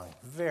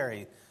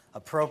very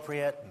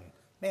appropriate. And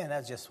man,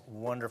 that's just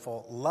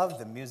wonderful. Love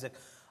the music.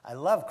 I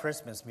love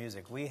Christmas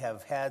music. We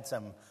have had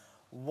some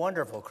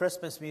wonderful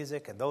Christmas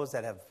music, and those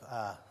that have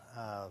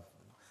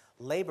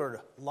labored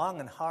long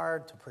and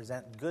hard to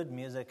present good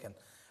music. And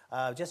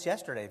just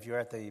yesterday, if you were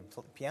at the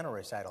piano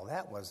recital,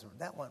 that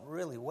went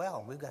really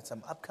well. We've got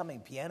some upcoming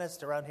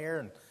pianists around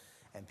here,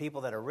 and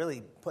people that are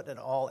really putting it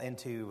all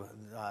into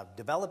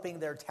developing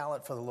their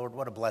talent for the Lord.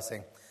 What a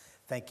blessing.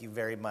 Thank you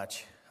very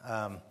much.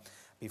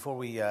 Before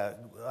we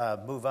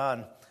move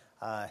on,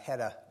 had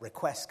a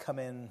request come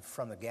in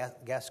from the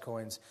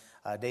Gascoignes.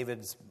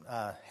 David's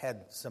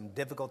had some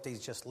difficulties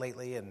just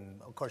lately,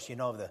 and of course you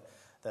know of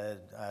the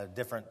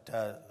different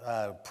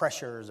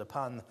pressures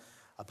upon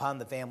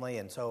the family,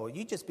 and so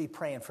you just be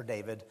praying for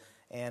David.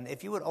 And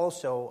if you would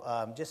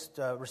also just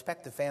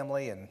respect the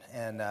family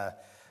and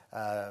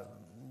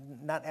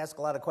not ask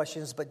a lot of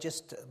questions, but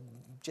just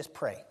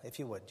pray, if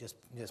you would. Just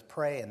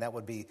pray, and that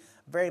would be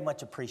very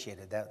much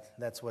appreciated.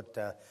 That's what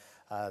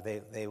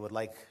they would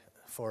like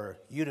for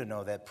you to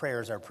know, that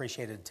prayers are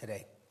appreciated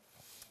today.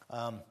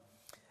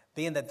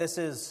 Being that this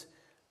is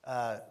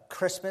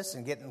Christmas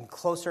and getting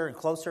closer and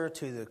closer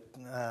to the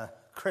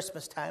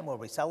Christmas time where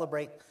we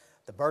celebrate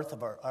the birth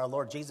of our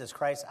Lord Jesus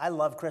Christ. I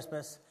love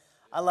Christmas.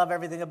 I love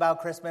everything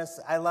about Christmas.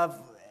 We're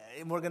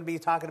going to be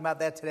talking about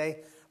that today.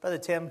 Brother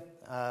Tim,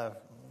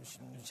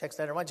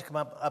 Schecksteiner, why don't you come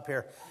up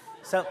here?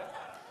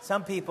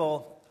 Some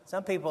people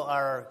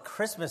are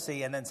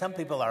Christmassy, and then some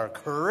people are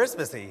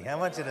Christmassy. I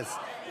want you to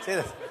see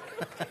this.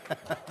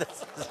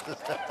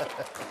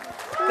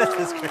 This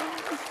is great.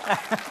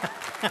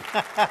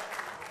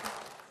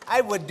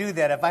 I would do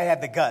that if I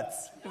had the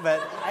guts,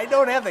 but I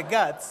don't have the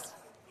guts.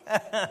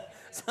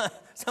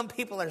 Some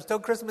people are so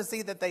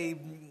Christmassy that they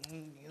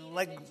needed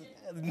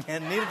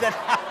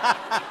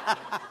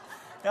that.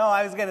 No,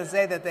 I was going to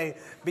say that they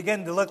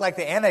begin to look like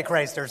the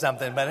Antichrist or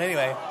something, but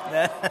anyway.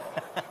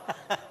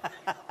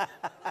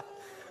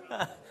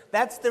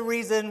 That's the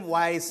reason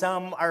why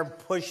some are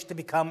pushed to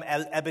become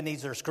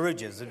Ebenezer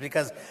Scrooges,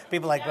 because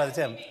people like Brother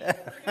Tim.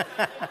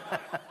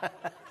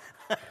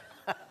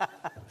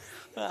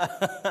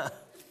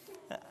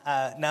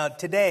 Now,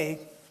 today,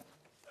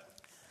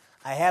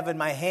 I have in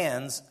my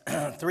hands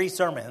 3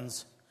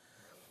 sermons.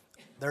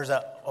 There's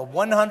a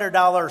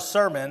 $100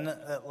 sermon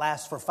that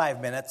lasts for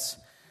 5 minutes,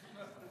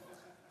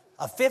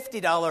 a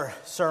 $50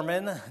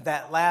 sermon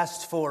that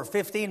lasts for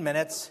 15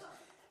 minutes,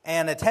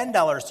 and a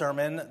 $10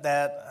 sermon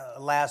that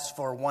lasts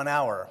for 1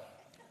 hour.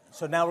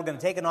 So now we're going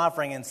to take an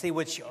offering and see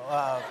which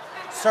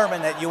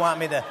sermon that you want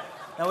me to...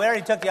 Now, we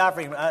already took the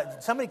offering.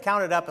 Somebody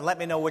count it up and let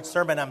me know which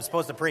sermon I'm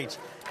supposed to preach.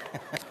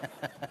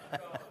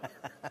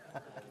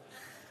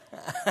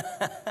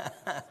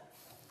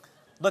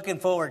 Looking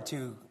forward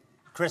to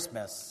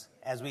Christmas.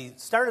 As we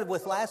started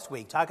with last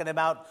week, talking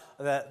about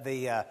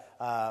the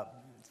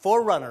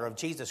forerunner of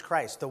Jesus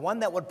Christ, the one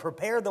that would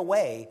prepare the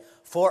way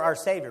for our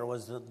Savior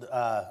was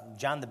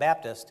John the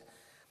Baptist.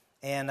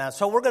 And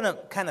so we're going to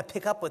kind of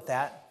pick up with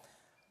that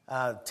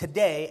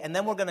today, and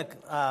then we're going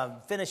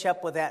to finish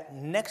up with that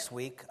next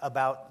week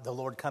about the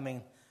Lord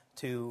coming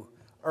to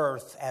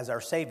earth as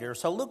our Savior.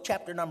 So Luke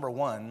chapter number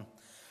 1,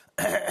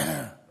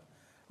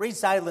 read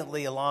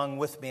silently along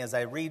with me as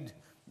I read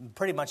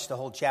pretty much the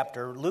whole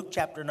chapter. Luke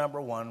chapter number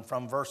 1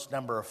 from verse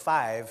number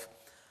 5.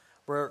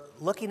 We're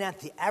looking at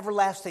the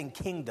everlasting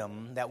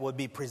kingdom that would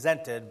be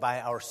presented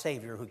by our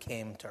Savior who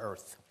came to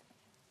earth.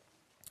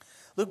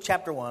 Luke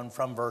chapter 1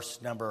 from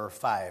verse number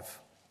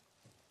 5.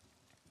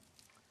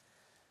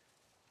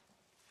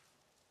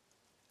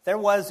 There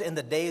was in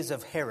the days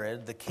of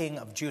Herod, the king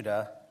of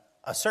Judah,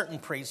 a certain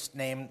priest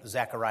named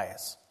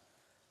Zacharias,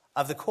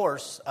 of the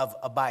course of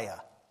Abiah.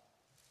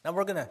 Now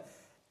we're going to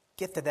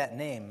get to that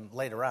name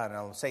later on, and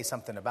I'll say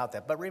something about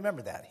that. But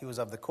remember that. He was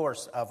of the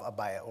course of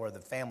Abiah, or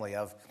the family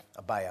of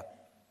Abiah.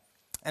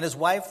 And his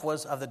wife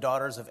was of the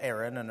daughters of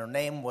Aaron, and her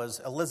name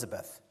was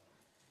Elizabeth.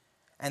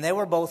 And they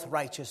were both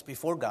righteous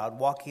before God,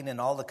 walking in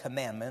all the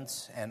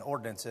commandments and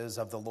ordinances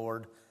of the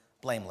Lord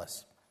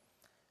blameless.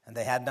 And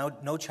they had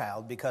no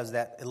child, because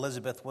that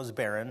Elizabeth was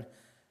barren,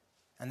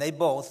 and they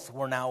both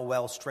were now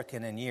well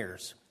stricken in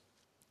years.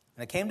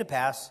 And it came to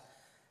pass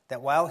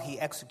that while he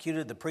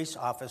executed the priest's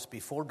office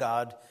before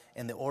God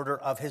in the order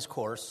of his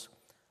course,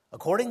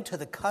 according to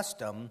the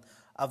custom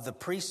of the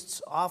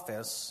priest's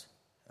office,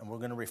 and we're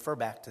going to refer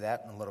back to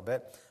that in a little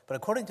bit, but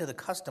according to the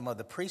custom of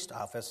the priest's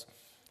office,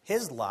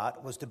 his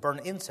lot was to burn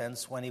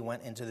incense when he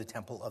went into the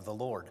temple of the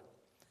Lord.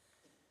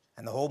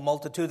 And the whole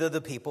multitude of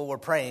the people were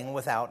praying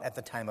without at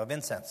the time of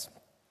incense.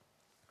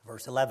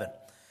 Verse 11.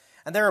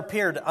 And there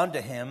appeared unto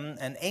him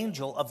an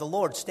angel of the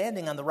Lord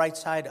standing on the right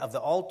side of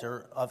the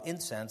altar of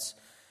incense.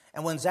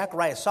 And when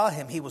Zacharias saw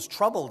him, he was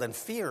troubled, and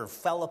fear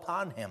fell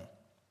upon him.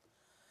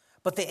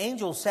 But the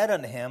angel said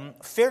unto him,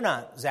 Fear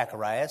not,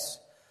 Zacharias,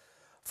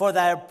 for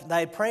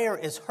thy prayer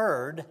is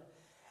heard,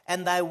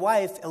 and thy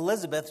wife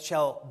Elizabeth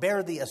shall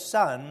bear thee a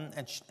son,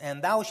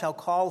 and thou shalt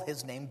call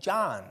his name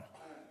John.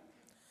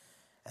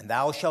 And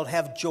thou shalt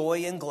have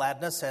joy and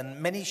gladness,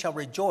 and many shall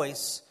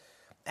rejoice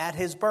at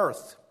his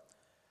birth.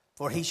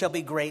 For he shall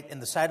be great in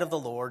the sight of the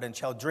Lord, and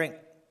shall drink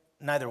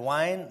neither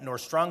wine nor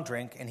strong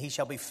drink, and he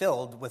shall be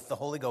filled with the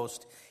Holy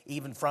Ghost,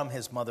 even from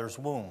his mother's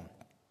womb.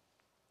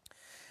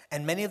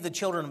 And many of the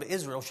children of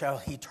Israel shall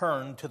he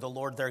turn to the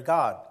Lord their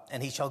God,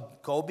 and he shall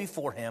go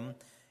before him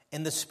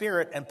in the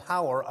spirit and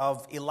power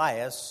of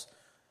Elias,"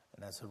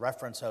 and that's a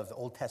reference of the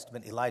Old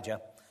Testament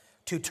Elijah,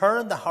 "to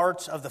turn the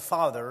hearts of the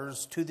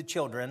fathers to the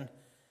children,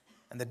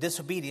 and the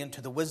disobedient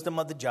to the wisdom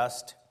of the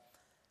just,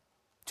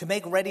 to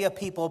make ready a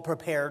people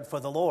prepared for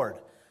the Lord."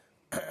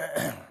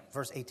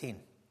 Verse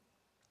 18.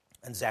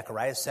 And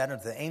Zacharias said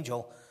unto the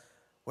angel,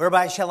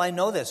 "Whereby shall I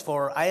know this?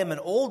 For I am an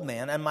old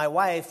man, and my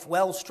wife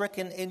well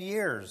stricken in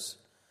years."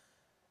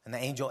 And the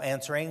angel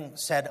answering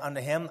said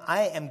unto him,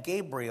 "I am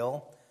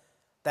Gabriel,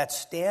 that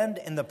stand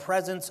in the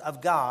presence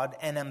of God,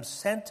 and am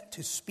sent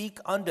to speak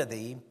unto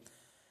thee,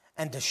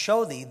 and to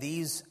show thee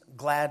these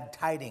glad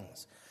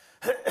tidings."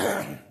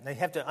 They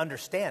have to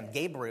understand,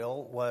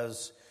 Gabriel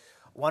was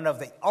one of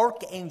the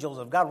archangels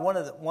of God,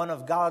 one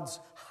of God's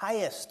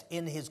highest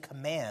in his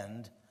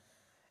command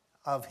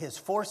of his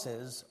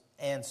forces.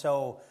 And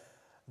so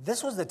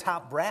this was the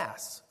top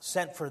brass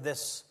sent for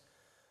this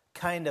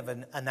kind of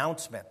an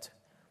announcement,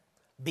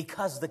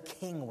 because the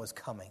king was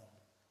coming,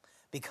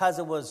 because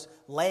it was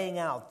laying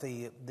out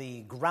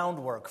the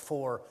groundwork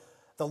for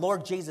the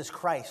Lord Jesus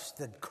Christ,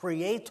 the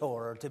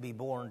Creator, to be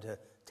born to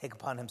take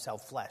upon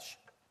himself flesh.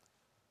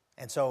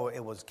 And so it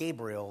was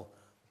Gabriel,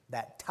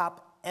 that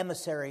top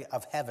emissary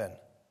of heaven,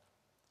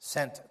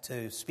 sent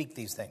to speak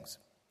these things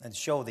and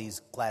show these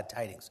glad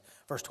tidings.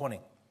 Verse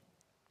 20.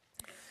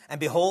 "And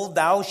behold,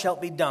 thou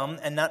shalt be dumb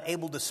and not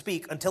able to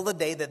speak until the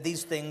day that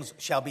these things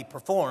shall be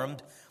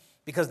performed,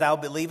 because thou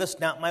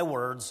believest not my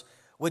words,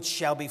 which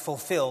shall be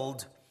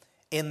fulfilled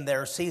in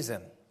their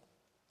season."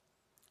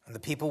 And the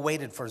people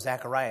waited for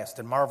Zacharias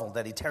and marveled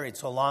that he tarried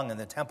so long in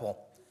the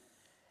temple.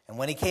 And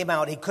when he came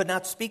out, he could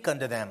not speak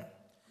unto them.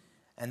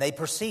 And they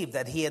perceived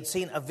that he had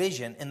seen a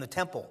vision in the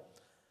temple.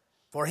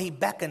 For he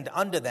beckoned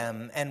unto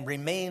them and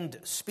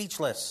remained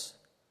speechless.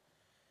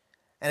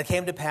 And it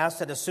came to pass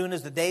that as soon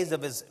as the days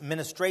of his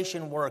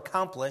ministration were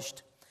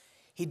accomplished,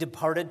 he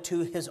departed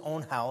to his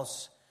own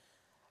house.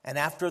 And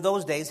after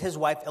those days, his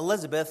wife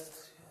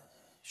Elizabeth,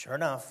 sure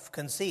enough,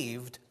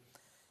 conceived,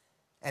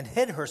 and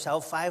hid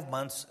herself 5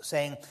 months,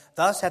 saying,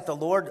 "Thus hath the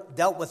Lord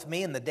dealt with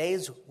me in the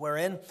days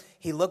wherein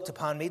he looked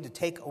upon me to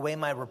take away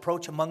my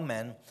reproach among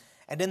men.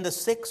 And in the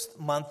 6th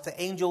month, the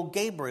angel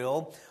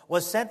Gabriel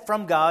was sent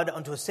from God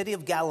unto a city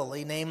of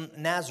Galilee named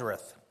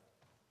Nazareth,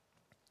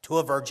 to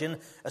a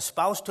virgin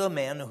espoused to a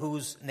man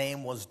whose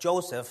name was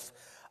Joseph,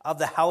 of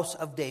the house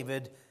of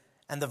David,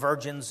 and the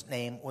virgin's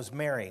name was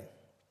Mary.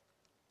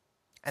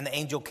 And the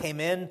angel came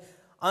in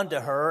unto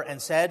her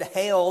and said,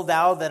 Hail,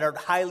 thou that art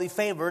highly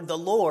favored, the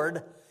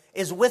Lord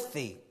is with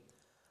thee.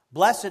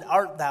 Blessed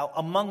art thou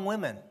among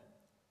women.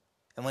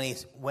 And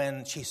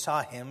when she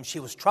saw him,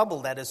 she was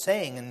troubled at his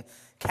saying, and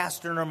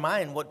cast in her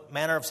mind what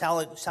manner of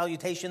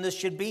salutation this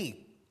should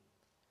be.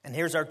 And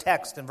here's our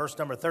text in verse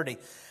number 30.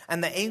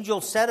 And the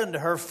angel said unto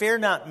her, Fear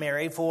not,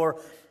 Mary,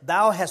 for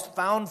thou hast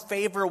found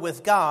favor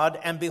with God,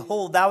 and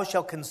behold, thou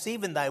shalt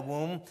conceive in thy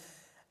womb,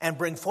 and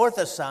bring forth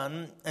a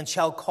son, and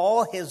shall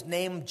call his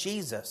name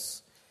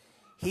Jesus.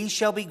 He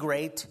shall be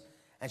great,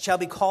 and shall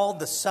be called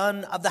the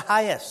Son of the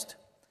Highest.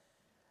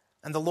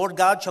 And the Lord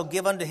God shall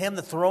give unto him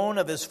the throne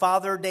of his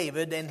father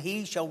David, and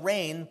he shall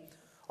reign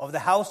over the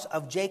house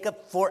of Jacob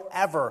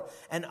forever,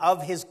 and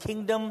of his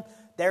kingdom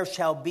there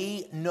shall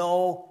be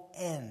no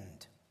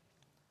end.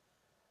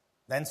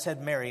 Then said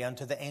Mary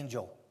unto the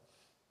angel,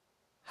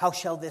 How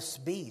shall this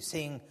be,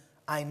 seeing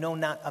I know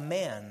not a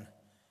man?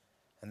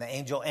 And the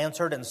angel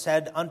answered and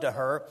said unto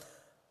her,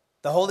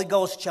 The Holy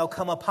Ghost shall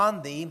come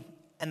upon thee,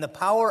 and the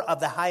power of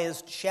the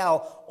highest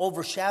shall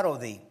overshadow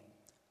thee.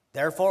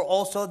 Therefore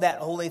also that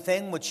holy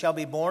thing which shall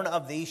be born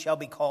of thee shall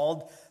be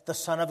called the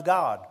Son of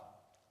God.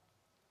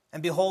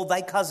 And behold,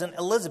 thy cousin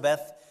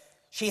Elizabeth,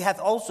 she hath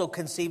also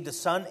conceived a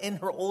son in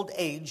her old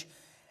age,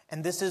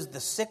 and this is the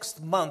 6th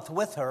month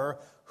with her,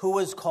 who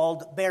is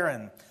called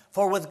barren.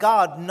 For with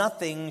God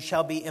nothing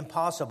shall be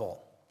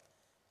impossible.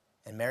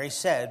 And Mary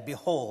said,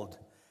 Behold,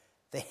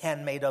 the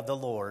handmaid of the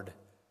Lord,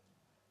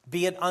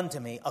 be it unto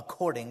me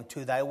according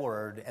to thy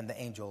word. And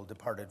the angel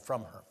departed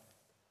from her.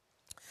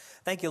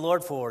 Thank you,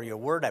 Lord, for your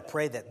word. I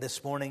pray that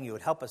this morning you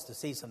would help us to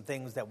see some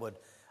things that would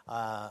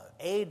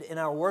aid in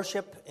our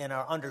worship, in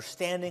our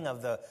understanding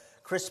of the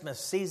Christmas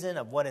season,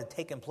 of what had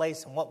taken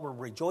place and what we're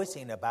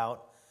rejoicing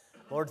about.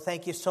 Lord,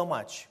 thank you so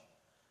much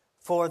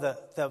for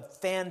the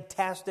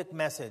fantastic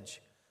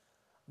message,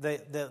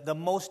 the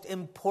most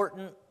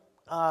important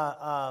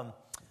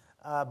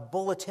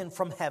bulletin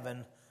from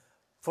heaven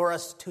for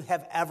us to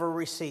have ever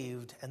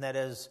received, and that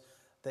is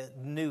the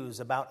news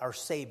about our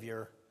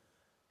Savior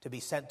to be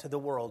sent to the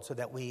world so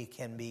that we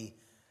can be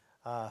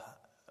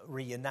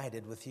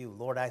reunited with you.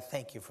 Lord, I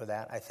thank you for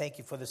that. I thank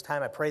you for this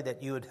time. I pray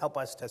that you would help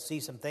us to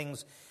see some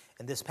things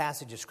in this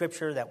passage of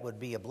Scripture that would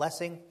be a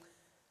blessing,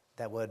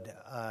 that would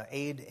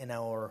aid in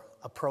our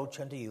approach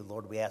unto you.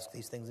 Lord, we ask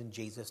these things in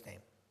Jesus'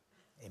 name.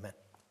 Amen.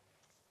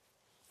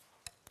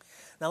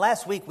 Now,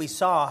 last week we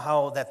saw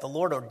how that the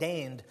Lord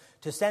ordained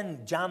to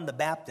send John the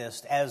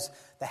Baptist as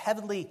the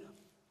heavenly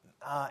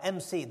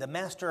MC, the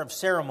master of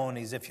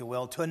ceremonies, if you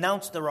will, to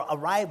announce the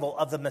arrival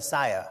of the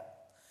Messiah.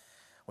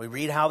 We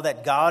read how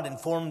that God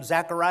informed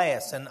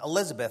Zacharias and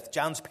Elizabeth,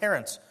 John's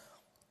parents,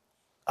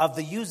 of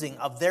the using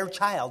of their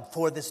child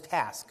for this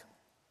task.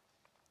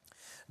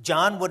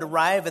 John would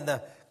arrive in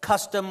the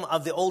custom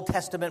of the Old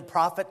Testament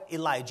prophet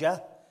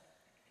Elijah.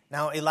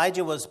 Now,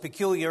 Elijah was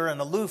peculiar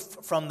and aloof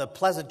from the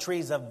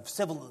pleasantries of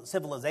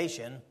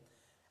civilization,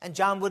 and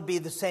John would be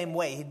the same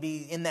way. He'd be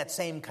in that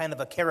same kind of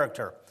a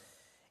character.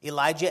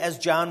 Elijah, as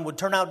John, would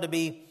turn out to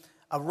be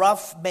a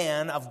rough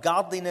man of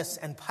godliness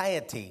and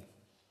piety.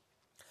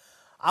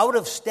 Out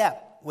of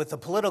step with the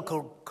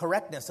political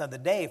correctness of the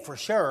day, for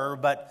sure,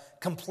 but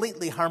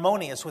completely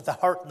harmonious with the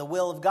heart and the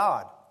will of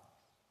God.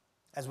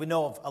 As we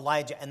know of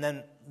Elijah, and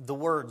then the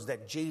words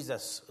that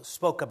Jesus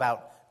spoke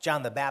about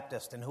John the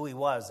Baptist and who he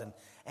was and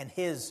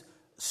his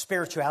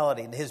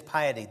spirituality and his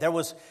piety. There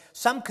was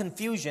some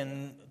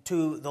confusion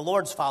to the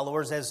Lord's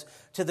followers as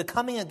to the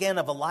coming again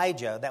of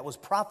Elijah that was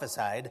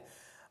prophesied,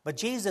 but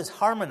Jesus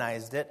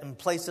harmonized it in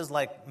places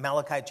like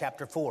Malachi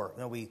chapter 4.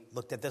 You know, we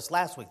looked at this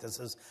last week. This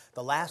is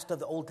the last of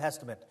the Old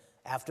Testament.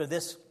 After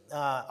this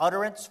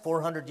utterance,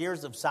 400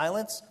 years of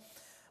silence.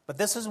 But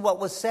this is what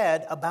was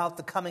said about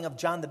the coming of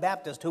John the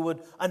Baptist, who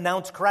would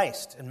announce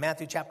Christ in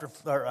Malachi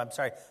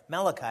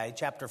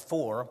chapter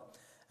 4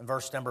 and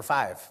verse number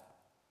 5.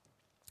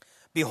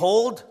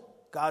 Behold,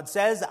 God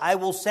says, I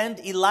will send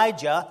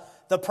Elijah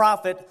the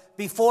prophet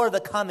before the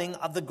coming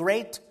of the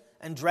great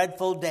and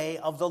dreadful day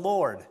of the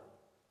Lord.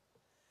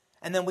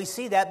 And then we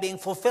see that being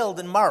fulfilled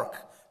in Mark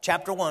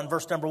chapter 1,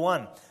 verse number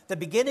 1. The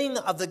beginning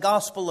of the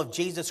gospel of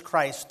Jesus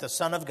Christ, the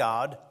Son of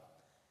God.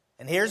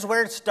 And here's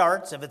where it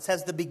starts. If it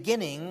says the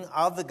beginning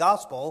of the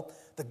gospel,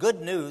 the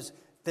good news,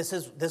 this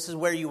is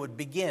where you would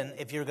begin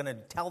if you're going to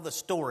tell the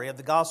story of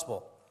the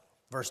gospel.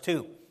 Verse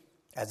 2,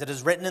 as it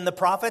is written in the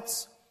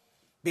prophets,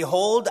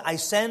 behold, I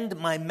send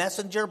my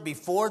messenger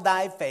before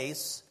thy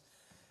face,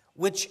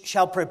 which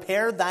shall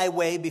prepare thy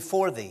way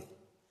before thee.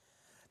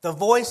 The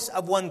voice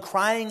of one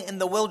crying in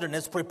the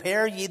wilderness,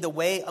 prepare ye the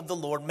way of the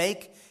Lord,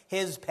 make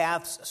his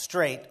paths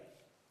straight.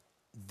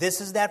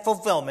 This is that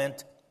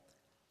fulfillment.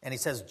 And he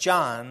says,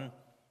 John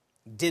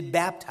did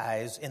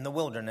baptize in the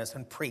wilderness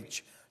and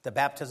preach the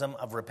baptism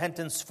of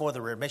repentance for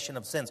the remission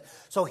of sins.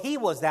 So he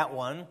was that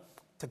one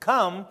to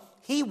come.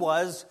 He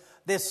was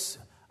this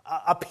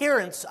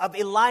appearance of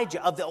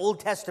Elijah of the Old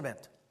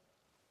Testament.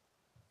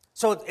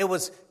 So it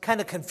was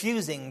kind of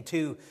confusing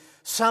to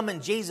some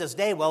in Jesus'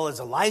 day. Well, is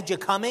Elijah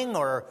coming,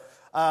 or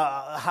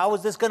how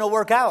is this going to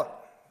work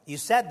out? You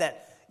said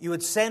that you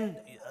would send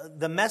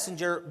the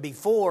messenger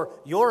before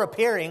your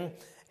appearing.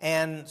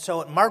 And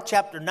so in Mark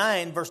chapter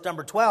 9, verse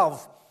number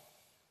 12,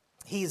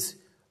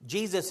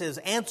 Jesus is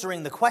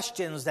answering the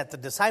questions that the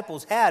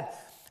disciples had.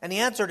 And he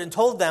answered and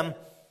told them,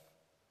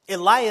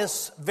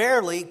 Elias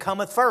verily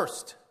cometh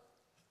first,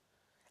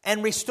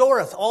 and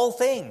restoreth all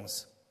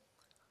things.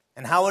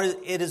 And how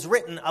it is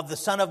written of the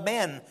Son of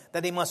Man,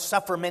 that he must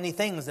suffer many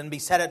things and be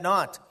set at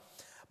naught.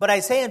 But I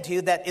say unto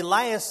you that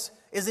Elias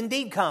is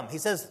indeed come. He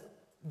says,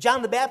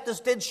 John the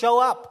Baptist did show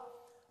up.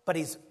 But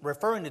he's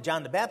referring to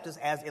John the Baptist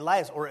as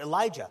Elias or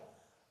Elijah,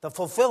 the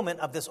fulfillment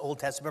of this Old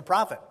Testament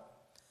prophet.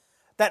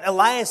 That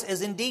Elias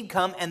is indeed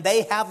come, and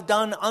they have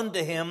done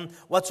unto him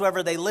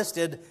whatsoever they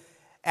listed,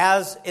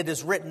 as it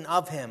is written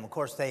of him. Of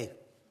course, they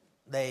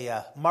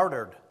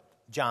martyred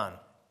John.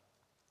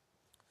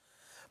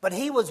 But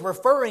he was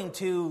referring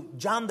to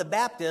John the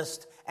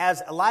Baptist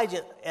as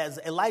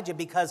Elijah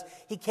because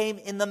he came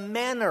in the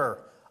manner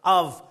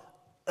of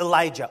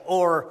Elijah,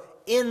 or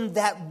in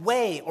that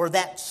way or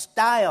that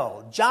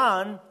style.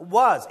 John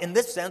was, in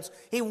this sense,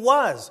 he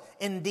was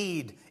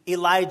indeed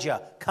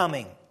Elijah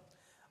coming.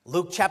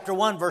 Luke chapter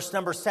 1, verse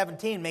number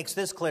 17 makes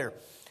this clear.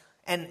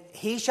 And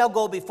he shall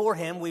go before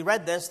him. We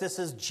read this. This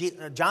is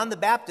John the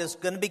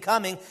Baptist going to be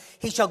coming.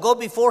 He shall go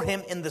before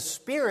him in the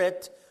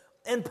spirit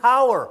and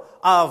power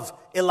of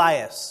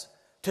Elias,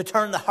 to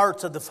turn the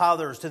hearts of the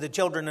fathers to the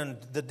children, and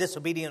the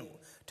disobedient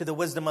to the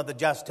wisdom of the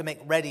just, to make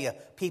ready a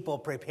people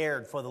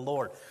prepared for the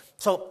Lord.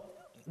 So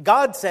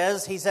God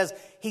says, he says,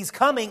 he's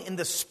coming in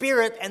the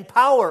spirit and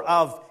power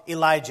of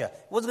Elijah.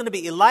 It wasn't going to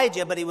be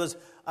Elijah, but he was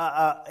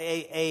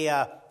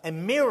a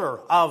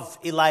mirror of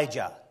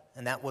Elijah,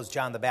 and that was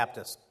John the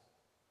Baptist.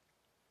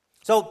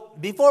 So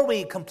before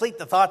we complete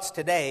the thoughts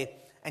today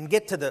and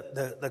get to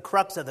the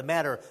crux of the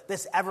matter,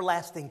 this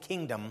everlasting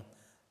kingdom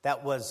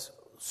that was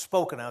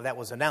spoken of, that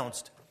was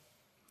announced,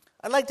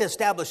 I'd like to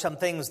establish some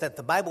things that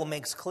the Bible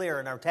makes clear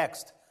in our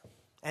text.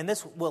 And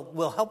this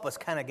will help us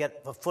kind of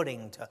get the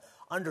footing to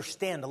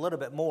understand a little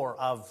bit more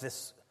of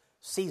this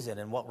season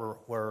and what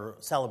we're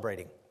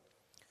celebrating.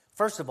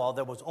 First of all,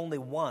 there was only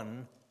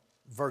one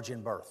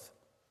virgin birth,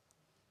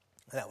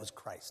 and that was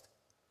Christ.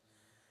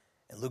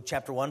 In Luke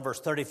chapter 1, verse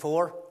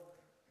 34,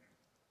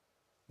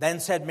 then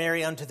said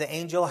Mary unto the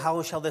angel,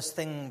 how shall this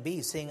thing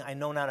be, seeing I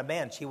know not a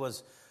man? She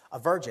was a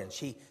virgin.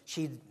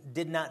 She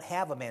did not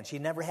have a man. She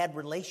never had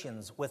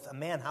relations with a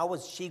man. How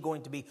was she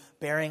going to be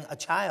bearing a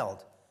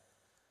child?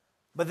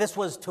 But this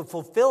was to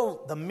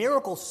fulfill the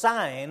miracle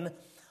sign,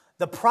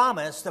 the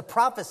promise, the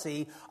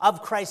prophecy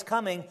of Christ's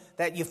coming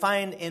that you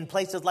find in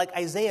places like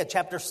Isaiah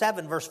chapter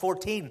 7, verse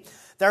 14.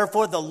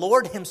 Therefore the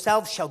Lord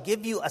himself shall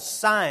give you a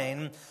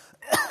sign.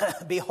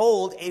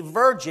 Behold, a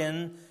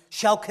virgin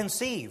shall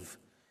conceive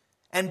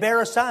and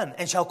bear a son,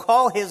 and shall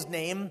call his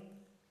name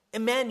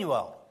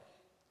Emmanuel.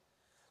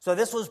 So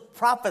this was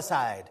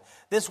prophesied.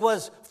 This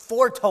was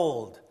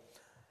foretold.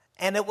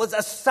 And it was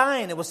a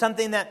sign. It was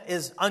something that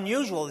is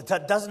unusual. It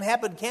doesn't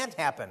happen, can't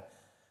happen.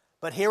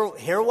 But here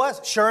it was.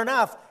 Sure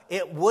enough,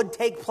 it would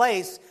take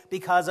place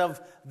because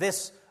of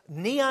this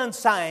neon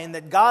sign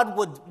that God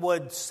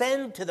would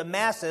send to the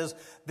masses.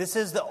 This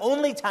is the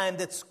only time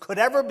this could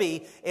ever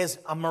be, is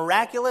a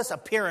miraculous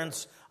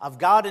appearance of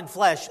God in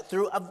flesh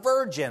through a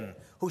virgin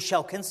who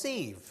shall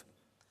conceive.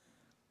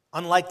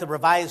 Unlike the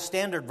Revised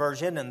Standard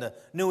Version and the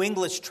New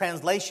English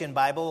Translation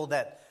Bible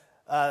that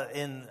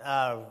in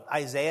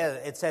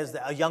Isaiah, it says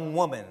that a young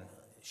woman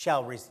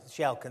shall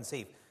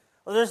conceive.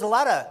 Well, there's a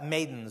lot of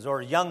maidens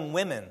or young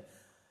women,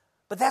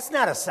 but that's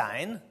not a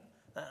sign.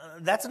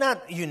 That's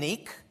not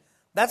unique.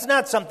 That's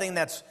not something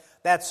that's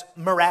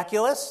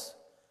miraculous.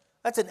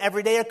 That's an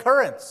everyday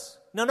occurrence.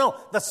 No.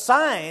 The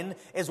sign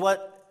is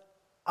what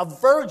a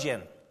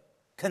virgin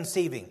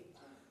conceiving.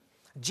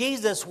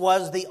 Jesus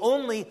was the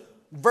only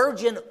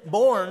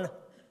virgin-born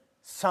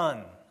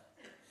son.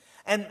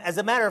 And as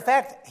a matter of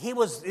fact, he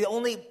was the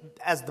only,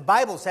 as the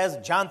Bible says,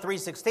 John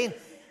 3:16,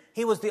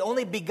 he was the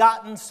only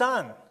begotten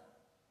son.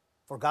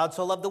 For God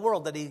so loved the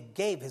world that he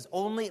gave his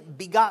only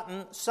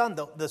begotten son,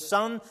 the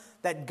son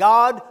that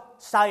God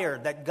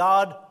sired, that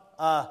God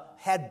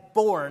had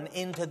born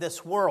into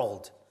this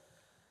world.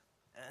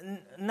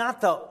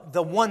 Not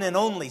the one and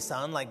only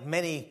son, like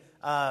many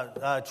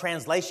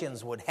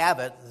translations would have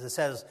it. It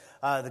says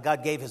that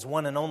God gave his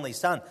one and only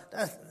son.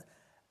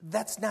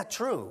 That's not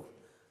true.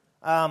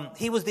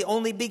 He was the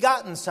only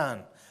begotten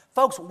son.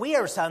 Folks, we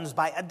are sons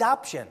by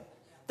adoption.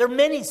 There are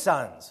many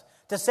sons.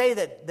 To say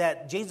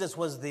that Jesus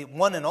was the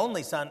one and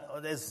only son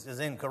is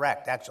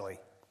incorrect, actually.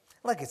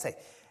 Like I say,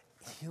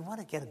 you want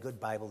to get a good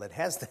Bible that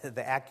has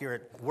the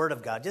accurate Word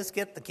of God, just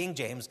get the King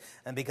James,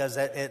 and because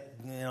it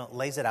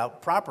lays it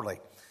out properly.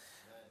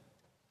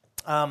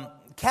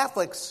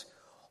 Catholics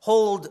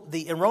hold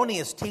the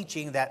erroneous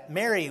teaching that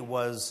Mary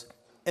was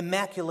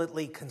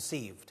immaculately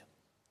conceived.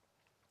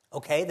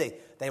 Okay,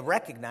 they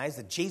recognize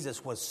that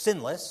Jesus was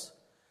sinless,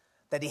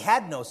 that he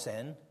had no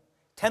sin,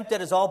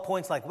 tempted at all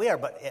points like we are,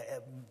 but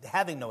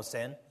having no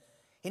sin.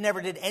 He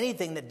never did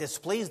anything that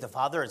displeased the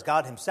Father, as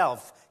God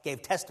himself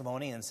gave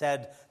testimony and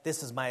said,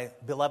 "This is my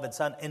beloved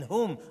Son, in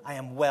whom I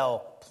am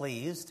well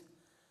pleased."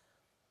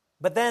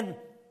 But then,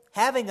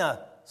 having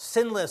a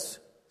sinless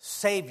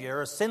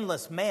Savior, a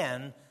sinless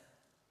man,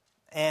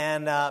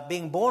 and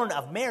being born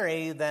of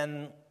Mary,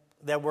 then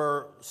there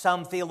were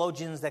some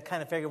theologians that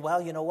kind of figured,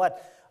 well, you know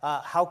what?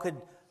 How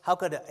could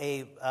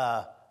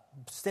a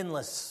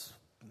sinless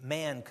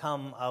man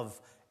come of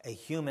a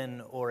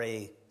human or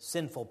a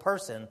sinful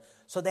person?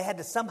 So they had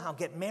to somehow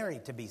get Mary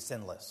to be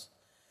sinless.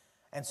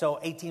 And so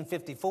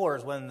 1854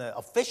 is when the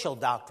official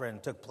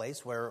doctrine took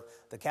place, where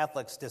the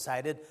Catholics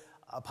decided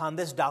upon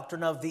this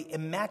doctrine of the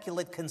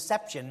Immaculate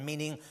Conception,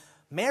 meaning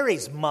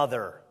Mary's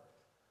mother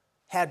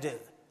had to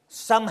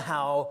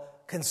somehow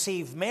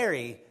conceive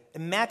Mary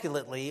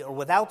immaculately or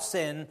without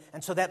sin,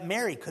 and so that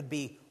Mary could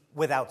be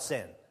without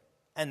sin.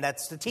 And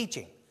that's the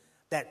teaching,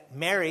 that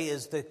Mary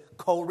is the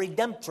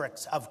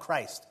co-redemptrix of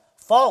Christ.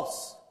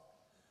 False.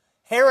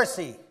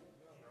 Heresy.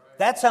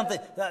 That's something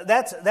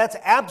that's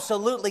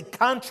absolutely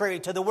contrary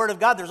to the Word of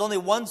God. There's only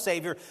one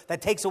Savior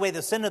that takes away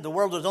the sin of the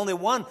world. There's only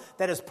one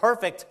that is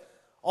perfect.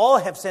 All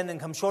have sinned and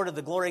come short of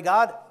the glory of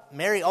God.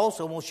 Mary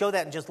also, and we'll show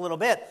that in just a little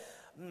bit.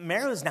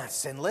 Mary was not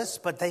sinless,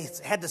 but they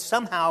had to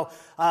somehow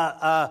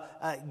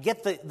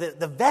get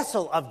the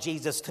vessel of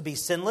Jesus to be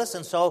sinless,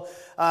 and so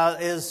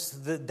is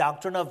the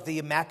doctrine of the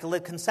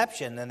Immaculate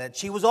Conception, and that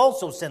she was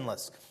also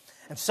sinless.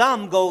 And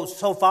some go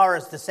so far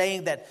as to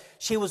saying that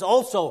she was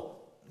also,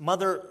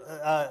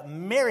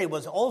 Mary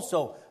was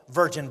also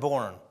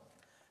virgin-born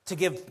to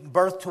give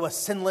birth to a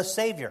sinless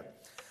Savior.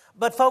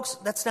 But folks,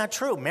 that's not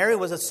true. Mary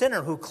was a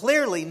sinner who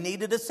clearly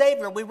needed a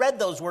Savior. We read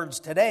those words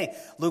today,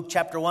 Luke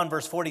chapter 1,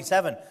 verse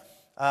 47.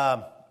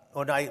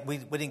 We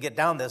didn't get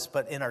down this,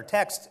 but in our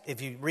text,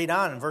 if you read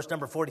on in verse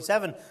number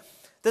 47,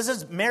 this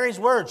is Mary's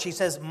word. She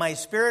says, "My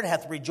spirit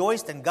hath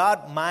rejoiced in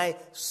God my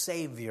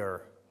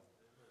Savior."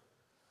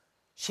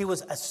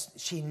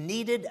 She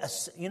needed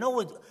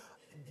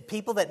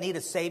people that need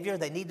a Savior,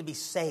 they need to be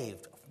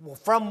saved. Well,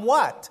 from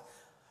what?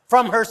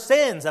 From her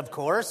sins, of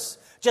course.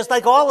 Just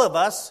like all of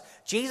us,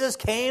 Jesus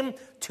came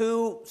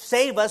to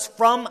save us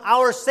from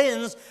our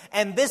sins,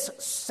 and this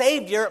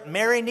Savior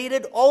Mary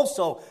needed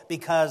also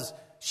because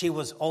she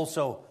was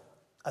also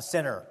a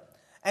sinner.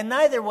 And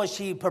neither was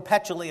she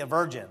perpetually a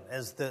virgin,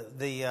 as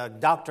the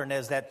doctrine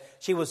is that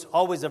she was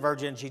always a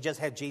virgin. She just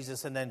had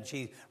Jesus and then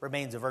she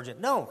remains a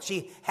virgin. No,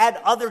 she had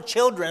other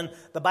children.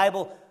 The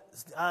Bible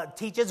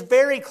teaches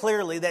very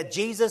clearly that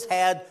Jesus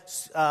had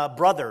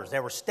brothers. They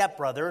were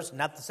stepbrothers,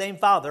 not the same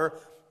father.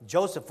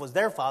 Joseph was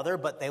their father,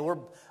 but they were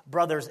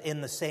brothers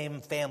in the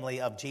same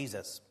family of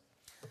Jesus.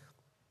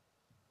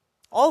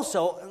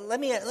 Also, let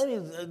me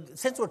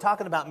since we're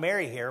talking about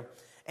Mary here,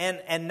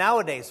 and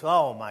nowadays,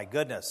 oh my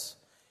goodness,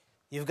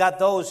 you've got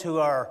those who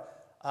are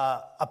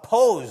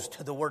opposed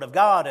to the Word of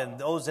God, and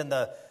those in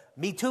the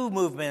Me Too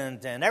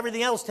movement and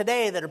everything else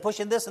today that are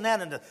pushing this and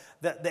that, and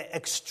the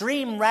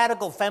extreme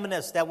radical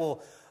feminists that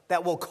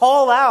will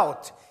call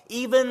out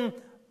even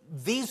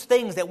these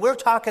things that we're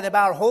talking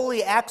about,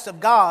 holy acts of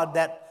God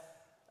that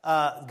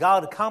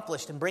God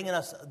accomplished in bringing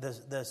us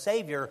the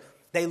Savior.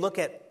 They look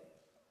at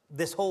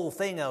this whole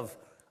thing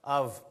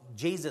of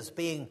Jesus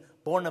being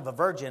born of a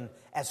virgin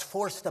as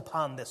forced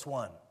upon this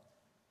one.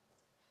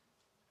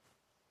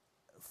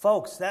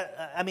 Folks,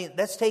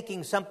 that's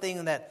taking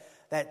something that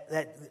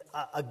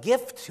a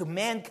gift to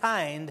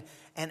mankind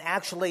and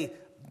actually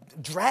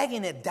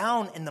dragging it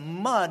down in the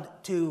mud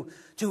to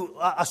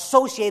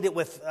associate it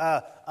with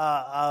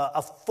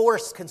a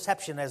forced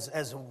conception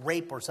as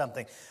rape or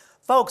something.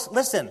 Folks,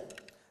 listen.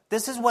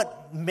 This is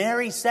what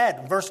Mary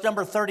said, verse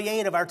number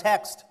 38 of our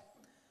text.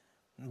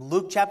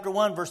 Luke chapter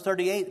 1, verse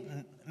 38,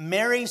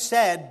 Mary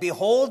said,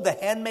 "Behold, the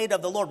handmaid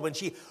of the Lord." When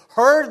she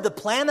heard the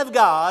plan of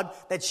God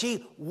that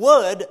she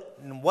would,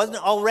 and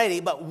wasn't already,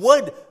 but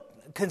would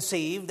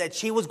conceive, that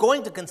she was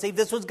going to conceive,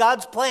 this was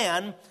God's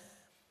plan.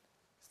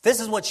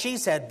 This is what she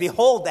said,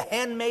 "Behold, the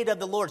handmaid of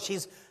the Lord."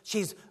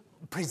 She's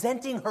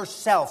presenting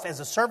herself as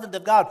a servant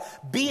of God.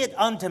 "Be it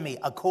unto me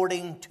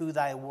according to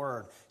thy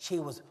word." She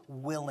was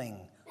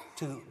willing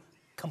to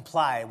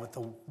comply with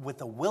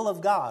the will of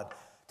God,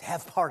 to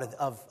have part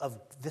of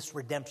this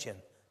redemption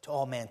to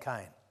all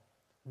mankind.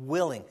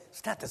 Willing.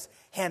 It's not this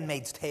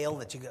Handmaid's Tale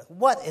that you go,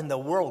 what in the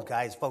world,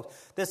 guys, folks?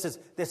 This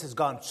has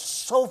gone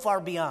so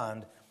far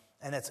beyond,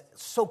 and it's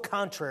so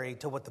contrary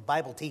to what the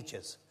Bible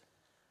teaches.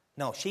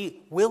 No,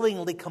 she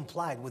willingly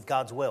complied with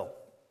God's will.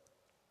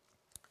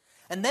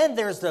 And then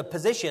there's the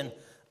position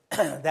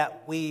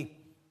that we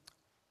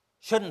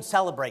shouldn't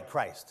celebrate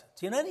Christ.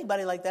 Do you know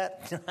anybody like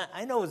that?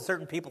 I know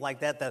certain people like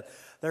that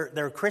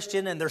they're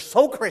Christian, and they're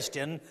so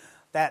Christian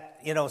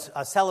that,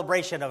 a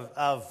celebration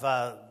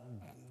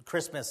of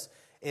Christmas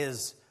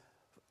is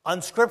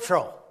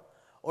unscriptural,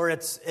 or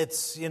it's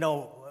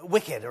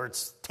wicked, or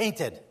it's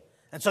tainted.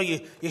 And so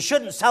you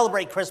shouldn't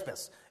celebrate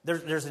Christmas.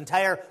 There's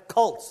entire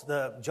cults,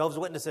 the Jehovah's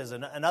Witnesses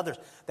and others,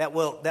 that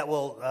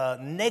will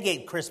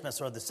negate Christmas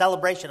or the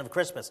celebration of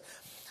Christmas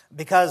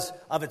because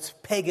of its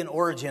pagan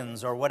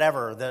origins or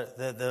whatever,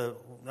 the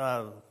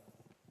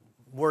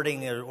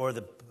wording or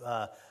the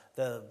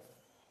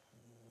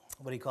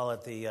what do you call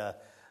it, the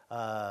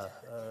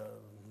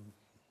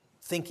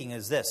thinking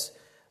is this,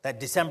 that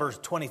December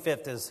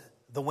 25th is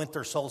the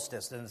winter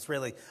solstice, and it's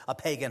really a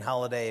pagan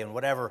holiday and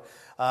whatever.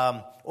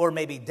 Or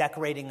maybe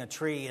decorating a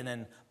tree and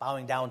then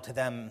bowing down to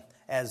them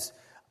as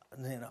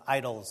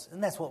idols.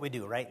 And that's what we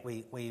do, right?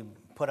 We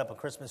put up a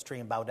Christmas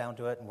tree and bow down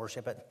to it and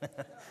worship it.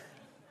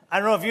 I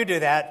don't know if you do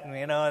that.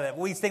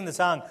 We sing the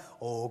song,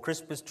 "Oh,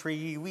 Christmas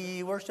tree,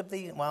 we worship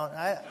thee." Well,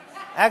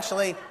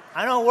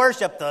 I don't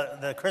worship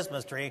the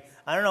Christmas tree.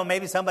 I don't know,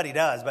 maybe somebody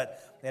does,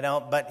 but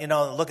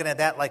looking at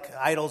that like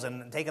idols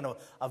and taking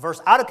a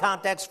verse out of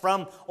context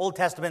from Old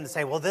Testament and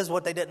say, well, this is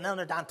what they did. No,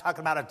 they're not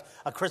talking about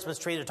a Christmas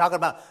tree. They're talking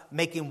about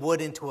making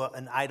wood into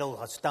an idol,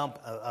 a stump,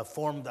 a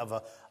form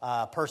of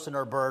a person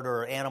or bird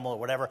or animal or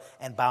whatever,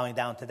 and bowing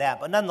down to that.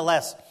 But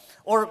nonetheless,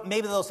 or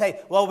maybe they'll say,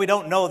 well, we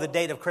don't know the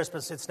date of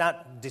Christmas. It's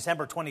not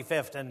December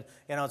 25th. And,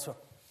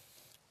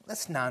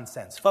 that's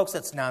nonsense. Folks,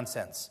 that's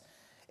nonsense.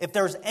 If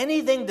there's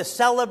anything to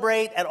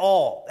celebrate at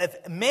all,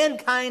 if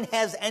mankind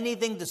has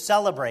anything to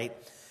celebrate,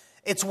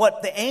 it's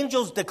what the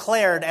angels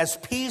declared as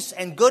peace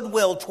and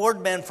goodwill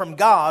toward men from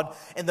God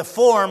in the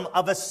form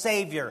of a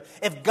Savior.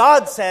 If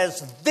God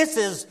says this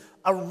is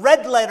a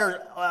red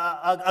letter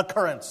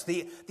occurrence,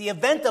 the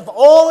event of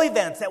all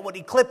events that would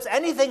eclipse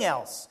anything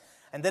else,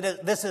 and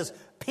that this is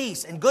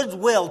peace and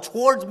goodwill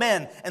towards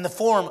men in the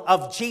form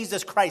of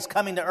Jesus Christ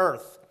coming to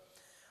earth.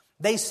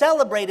 They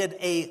celebrated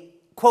a,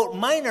 quote,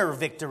 minor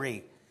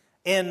victory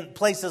in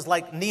places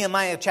like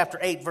Nehemiah chapter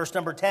 8, verse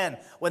number 10,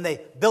 when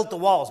they built the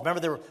walls. Remember,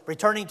 they were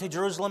returning to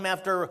Jerusalem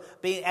after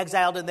being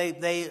exiled, and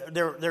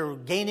they're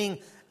gaining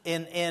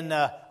in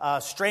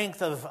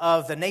strength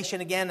of the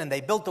nation again, and they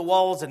built the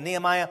walls. In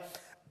Nehemiah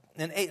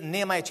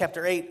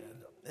chapter 8,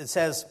 it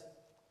says,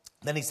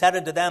 "Then he said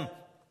unto them,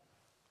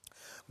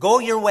 Go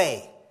your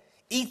way,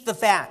 eat the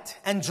fat,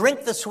 and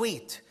drink the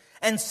sweet,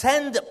 and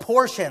send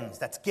portions,"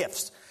 that's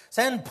gifts,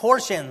 "send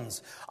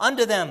portions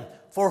unto them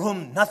for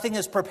whom nothing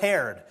is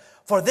prepared.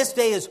 For this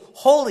day is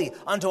holy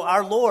unto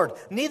our Lord.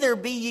 Neither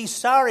be ye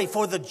sorry,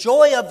 for the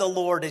joy of the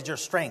Lord is your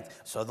strength."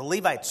 So the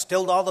Levites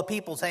stilled all the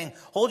people, saying,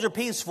 "Hold your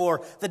peace,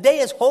 for the day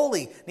is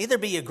holy. Neither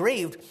be ye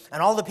grieved."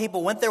 And all the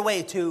people went their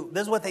way to,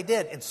 this is what they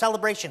did in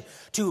celebration,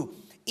 to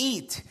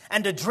eat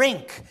and to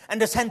drink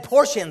and to send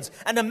portions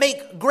and to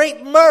make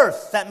great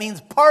mirth. That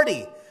means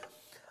party.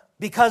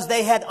 Because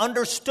they had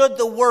understood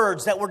the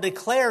words that were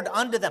declared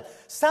unto them.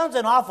 Sounds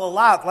an awful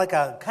lot like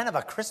a kind of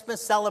a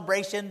Christmas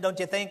celebration, don't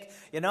you think?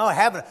 You know,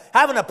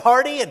 having a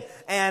party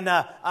and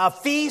a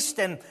feast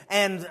and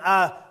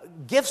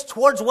gifts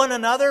towards one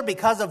another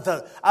because of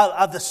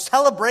the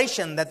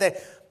celebration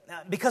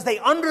because they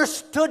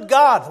understood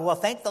God. Well,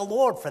 thank the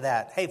Lord for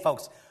that. Hey,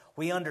 folks,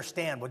 we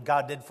understand what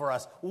God did for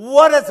us.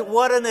 What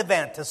an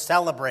event to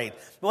celebrate.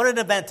 What an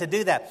event to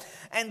do that.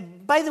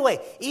 And by the way,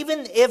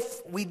 even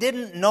if we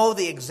didn't know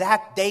the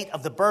exact date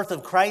of the birth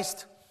of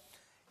Christ,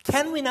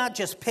 can we not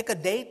just pick a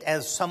date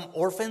as some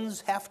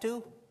orphans have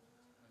to?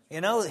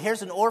 You know,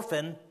 here's an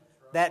orphan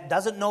that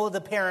doesn't know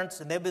the parents,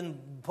 and they've been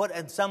put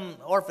in some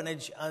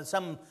orphanage,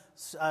 some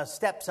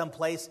step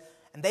someplace,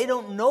 and they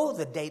don't know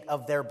the date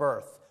of their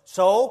birth.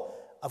 So,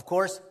 of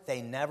course,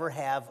 they never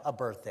have a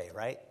birthday,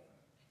 right?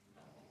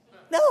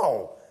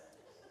 No.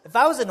 If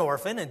I was an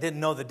orphan and didn't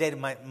know the date of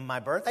my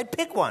birth, I'd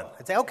pick one.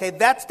 I'd say, okay,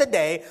 that's the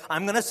day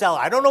I'm going to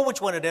celebrate. I don't know which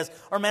one it is.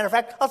 Or matter of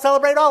fact, I'll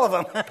celebrate all of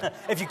them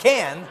if you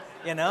can,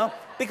 you know.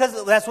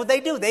 Because that's what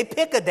they do. They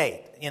pick a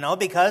date, you know,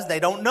 because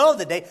they don't know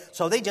the date.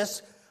 So they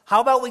just,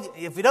 how about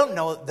if we don't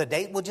know the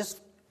date, we'll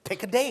just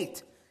pick a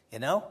date, you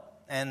know,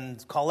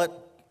 and call it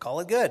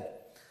good.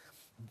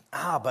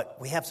 But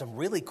we have some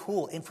really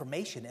cool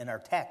information in our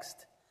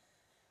text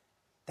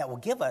that will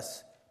give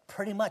us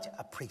pretty much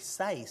a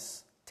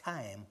precise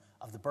time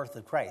of the birth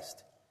of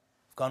Christ.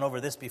 I've gone over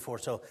this before,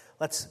 so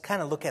let's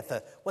kind of look at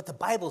what the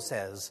Bible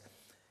says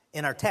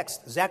in our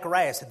text.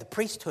 Zacharias said the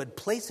priesthood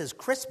places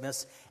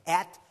Christmas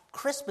at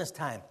Christmas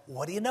time.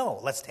 What do you know?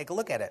 Let's take a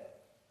look at it.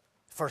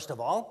 First of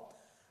all,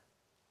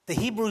 the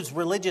Hebrews'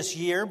 religious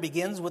year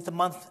begins with the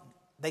month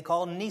they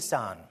call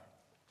Nisan.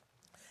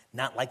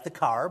 Not like the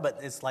car, but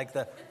it's like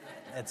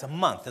it's a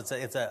month.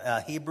 It's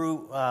a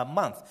Hebrew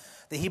month.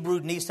 The Hebrew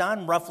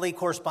Nisan roughly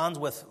corresponds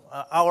with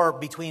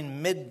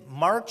between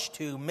mid-March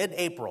to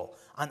mid-April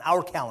on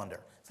our calendar.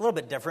 It's a little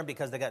bit different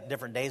because they got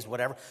different days,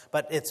 whatever.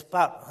 But it's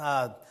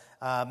about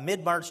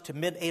mid-March to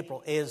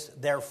mid-April is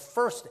their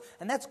first,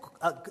 and that's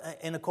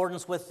in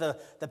accordance with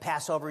the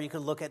Passover. You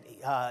could look at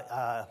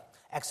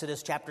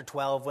Exodus chapter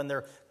 12 when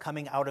they're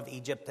coming out of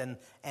Egypt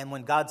and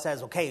when God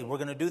says, okay, we're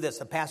going to do this.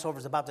 The Passover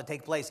is about to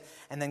take place.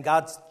 And then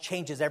God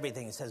changes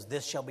everything. He says,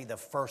 this shall be the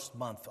first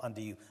month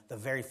unto you, the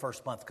very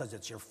first month, because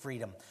it's your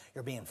freedom.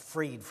 You're being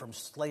freed from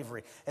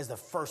slavery as the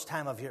first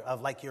time of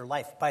your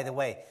life. By the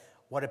way,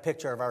 what a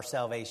picture of our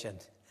salvation.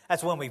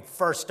 That's when we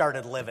first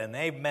started living.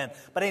 Amen.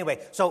 But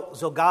anyway,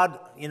 so God,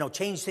 you know,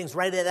 changed things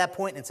right at that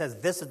point and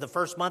says this is the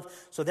first month.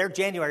 So their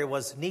January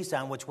was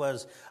Nisan, which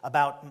was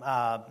about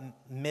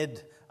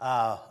mid-March.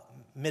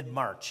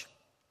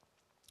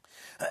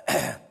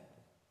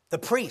 The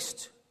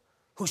priests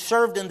who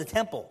served in the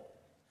temple,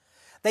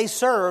 they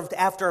served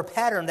after a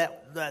pattern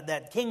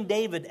that King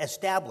David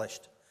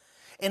established.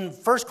 In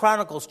 1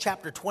 Chronicles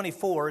chapter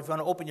 24, if you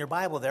want to open your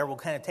Bible there, we'll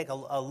kind of take a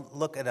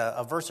look at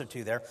a verse or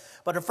two there.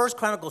 But in 1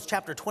 Chronicles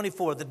chapter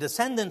 24, the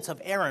descendants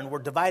of Aaron were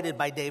divided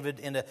by David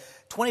into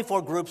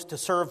 24 groups to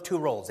serve two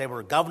roles. They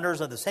were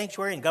governors of the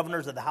sanctuary and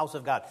governors of the house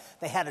of God.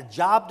 They had a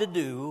job to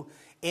do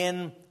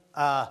in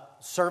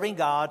serving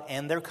God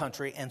and their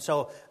country, and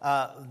so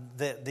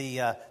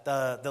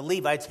the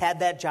Levites had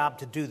that job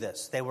to do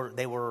this. They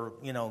were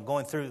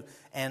going through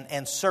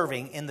and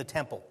serving in the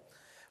temple.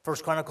 1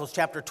 Chronicles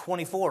chapter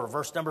 24,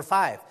 verse number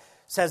 5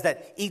 says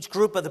that each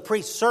group of the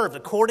priests served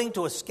according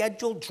to a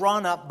schedule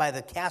drawn up by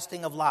the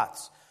casting of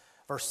lots.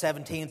 Verse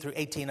 17 through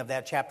 18 of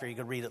that chapter, you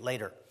can read it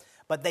later.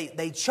 But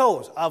they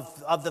chose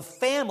of the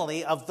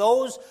family of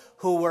those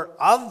who were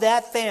of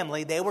that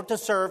family, they were to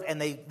serve,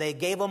 and they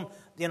gave them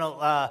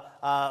kind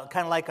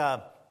of like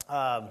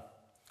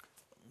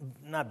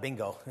not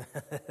bingo.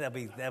 that'd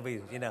be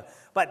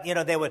But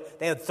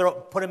they would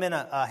put them in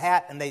a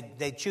hat and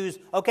they choose.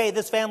 Okay,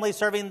 this family's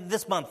serving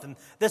this month and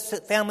this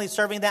family's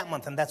serving that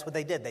month, and that's what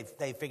they did.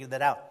 They figured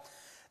that out.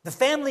 The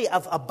family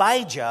of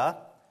Abijah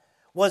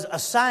was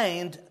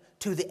assigned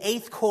to the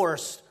 8th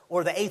course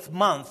or the 8th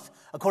month,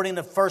 according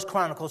to 1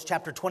 Chronicles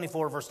chapter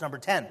 24, verse number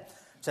 10. It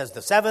says the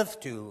 7th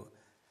to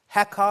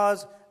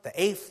Hakaz, the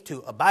 8th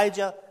to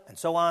Abijah, and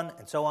so on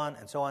and so on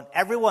and so on.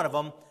 Every one of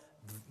them.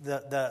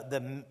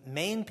 The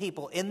main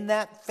people in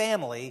that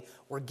family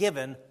were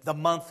given the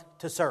month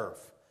to serve.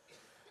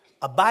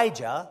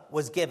 Abijah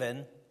was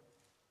given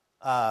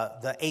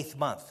the 8th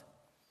month.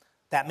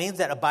 That means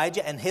that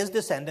Abijah and his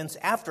descendants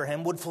after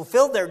him would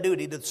fulfill their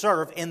duty to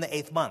serve in the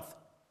 8th month.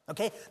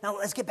 Okay, now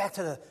let's get back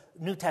to the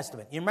New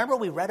Testament. You remember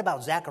we read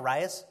about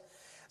Zacharias?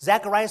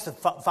 Zacharias, the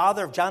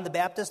father of John the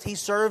Baptist, he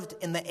served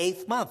in the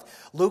 8th month.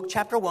 Luke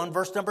chapter 1,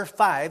 verse number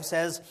 5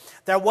 says,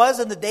 there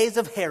was in the days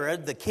of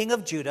Herod, the king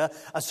of Judah,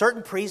 a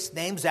certain priest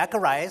named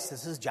Zacharias,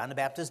 this is John the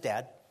Baptist's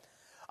dad,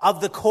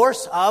 of the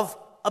course of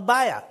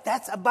Abijah.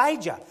 That's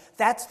Abijah.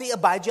 That's the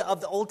Abijah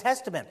of the Old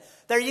Testament.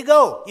 There you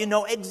go. You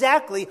know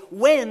exactly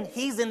when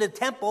he's in the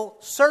temple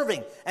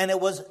serving, and it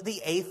was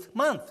the 8th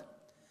month.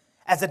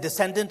 As a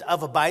descendant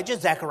of Abijah,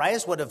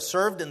 Zacharias would have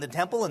served in the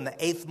temple in the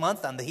 8th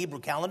month on the Hebrew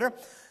calendar.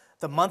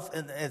 The month,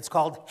 it's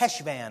called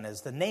Heshvan,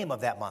 is the name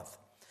of that month.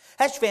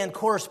 Heshvan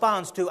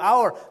corresponds to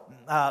our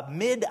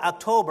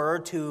mid-October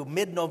to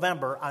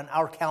mid-November on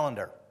our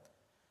calendar.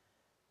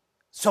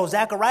 So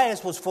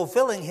Zacharias was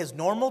fulfilling his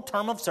normal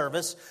term of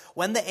service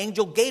when the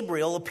angel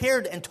Gabriel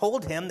appeared and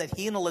told him that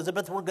he and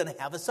Elizabeth were going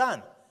to have a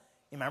son.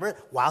 You remember?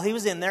 While he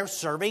was in there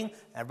serving,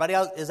 everybody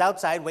else is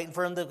outside waiting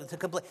for him to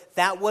complete.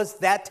 That was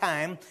that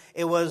time.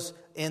 It was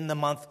in the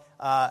month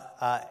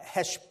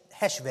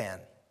Heshvan.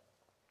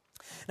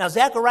 Now,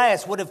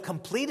 Zacharias would have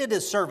completed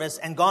his service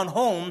and gone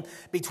home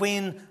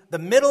between the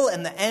middle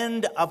and the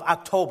end of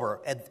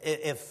October.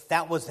 If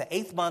that was the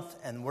 8th month,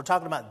 and we're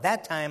talking about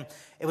that time,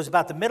 it was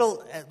about the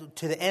middle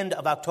to the end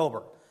of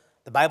October.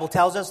 The Bible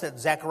tells us that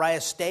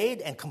Zacharias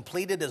stayed and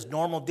completed his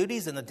normal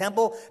duties in the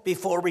temple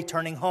before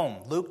returning home.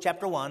 Luke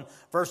chapter 1,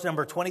 verse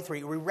number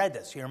 23, we read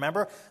this. You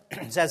remember?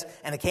 It says,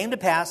 "And it came to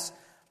pass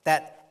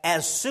that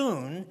as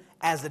soon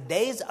as the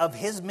days of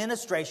his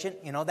ministration,"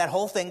 you know, that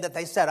whole thing that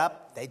they set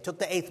up, they took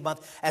the 8th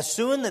month, "as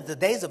soon as the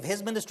days of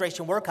his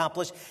ministration were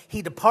accomplished,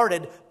 he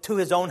departed to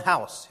his own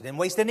house." He didn't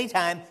waste any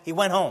time. He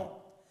went home.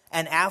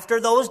 "And after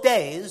those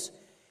days,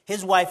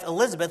 his wife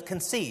Elizabeth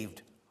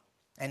conceived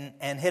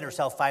and hid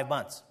herself 5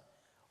 months."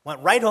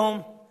 Went right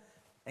home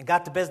and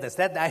got to business.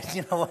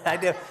 You know what I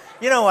did?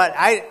 You know what?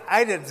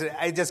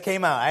 I just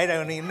came out. I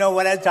don't even know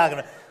what I was talking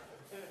about.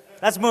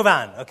 Let's move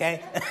on,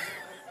 okay?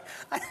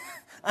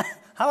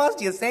 How else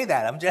do you say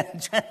that? I'm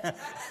just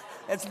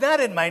it's not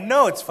in my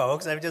notes,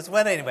 folks. I just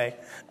went anyway.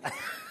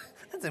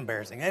 That's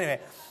embarrassing. Anyway,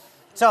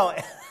 so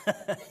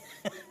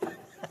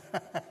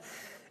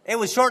it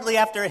was shortly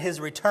after his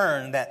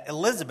return that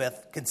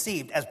Elizabeth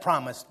conceived as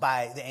promised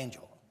by the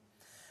angel.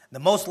 The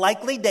most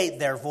likely date,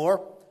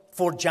 therefore,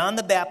 for John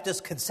the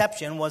Baptist's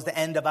conception was the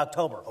end of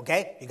October.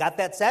 Okay? You got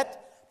that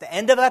set? The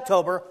end of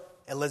October,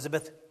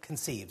 Elizabeth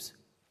conceives.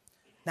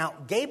 Now,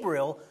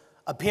 Gabriel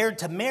appeared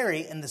to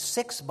Mary in the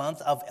 6th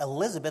month of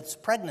Elizabeth's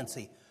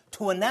pregnancy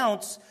to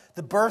announce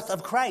the birth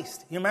of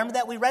Christ. You remember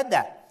that? We read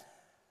that.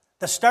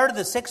 The start of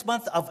the 6th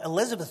month of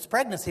Elizabeth's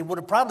pregnancy would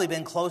have probably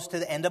been close to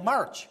the end of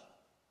March.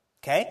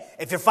 Okay?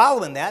 If you're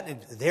following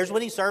that, there's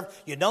when he served.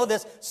 You know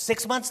this.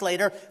 6 months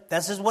later,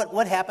 this is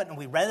what happened. And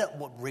we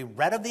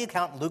read of the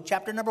account in Luke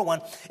chapter number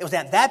 1. It was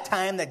at that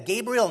time that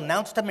Gabriel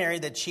announced to Mary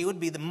that she would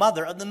be the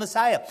mother of the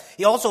Messiah.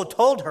 He also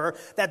told her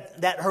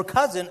that her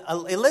cousin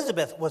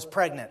Elizabeth was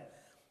pregnant.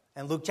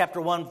 And Luke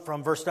chapter 1,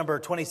 from verse number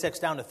 26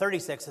 down to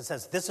 36, it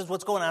says, "This is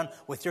what's going on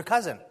with your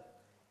cousin."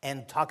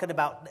 And talking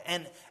about,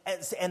 and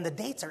the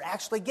dates are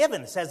actually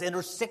given. It says in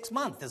her 6th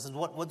month. This is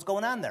what's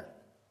going on there.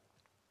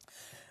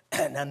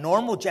 Now,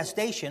 normal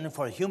gestation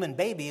for a human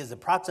baby is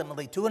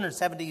approximately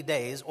 270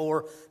 days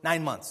or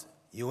 9 months.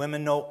 You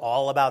women know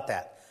all about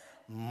that,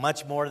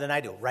 much more than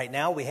I do. Right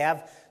now, we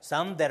have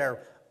some that are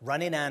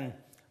running on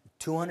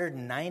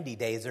 290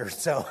 days or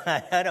so.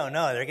 I don't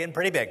know. They're getting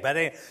pretty big. But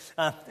anyway,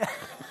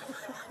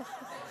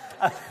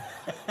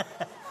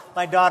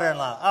 my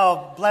daughter-in-law.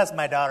 Oh, bless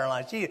my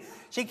daughter-in-law.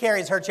 She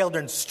carries her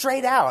children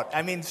straight out.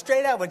 I mean,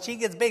 straight out. When she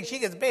gets big, she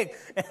gets big.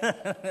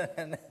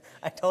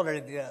 I told her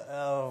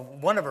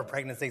one of her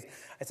pregnancies,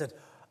 I said,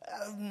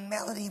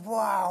 "Melody,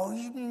 wow,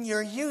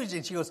 you're huge."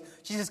 And she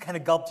just kind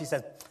of gulped. She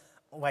said,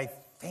 "Why,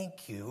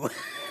 thank you."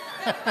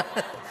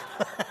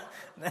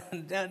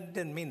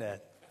 Didn't mean to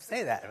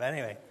say that, but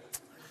anyway.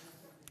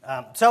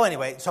 So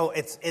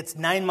it's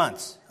 9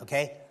 months,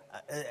 okay?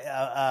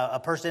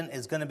 A person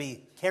is going to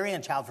be carrying a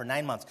child for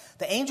 9 months.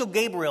 The angel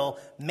Gabriel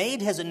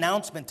made his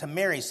announcement to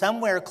Mary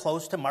somewhere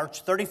close to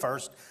March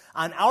 31st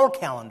on our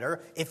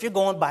calendar. If you're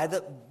going by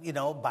the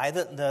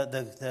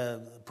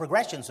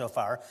progression so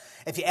far,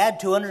 if you add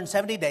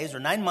 270 days or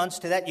 9 months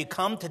to that, you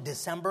come to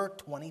December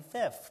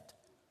 25th.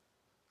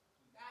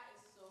 That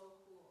is so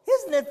cool.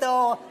 Isn't it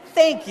though?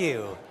 Thank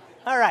you.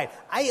 All right,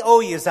 I owe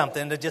you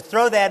something to just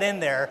throw that in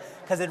there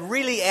because it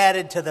really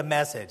added to the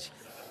message.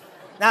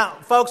 Now,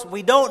 folks,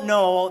 we don't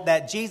know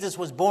that Jesus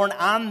was born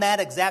on that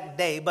exact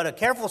day, but a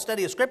careful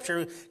study of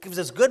Scripture gives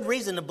us good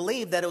reason to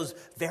believe that it was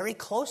very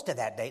close to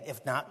that date,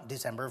 if not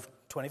December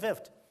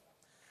 25th.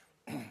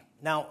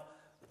 Now,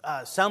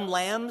 some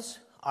lambs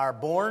are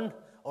born,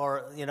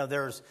 or,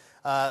 there's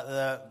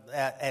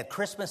at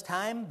Christmas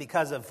time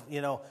because of,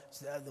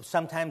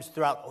 sometimes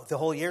throughout the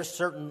whole year,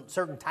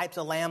 certain types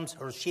of lambs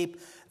or sheep,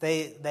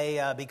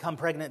 they become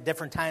pregnant at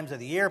different times of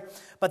the year.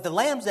 But the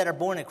lambs that are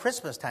born at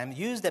Christmas time,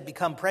 ewes that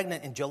become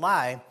pregnant in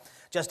July,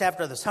 just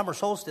after the summer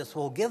solstice,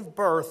 will give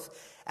birth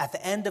at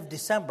the end of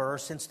December,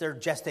 since their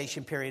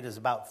gestation period is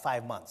about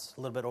 5 months,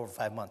 a little bit over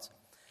 5 months.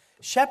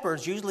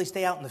 Shepherds usually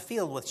stay out in the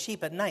field with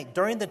sheep at night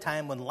during the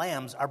time when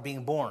lambs are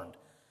being born.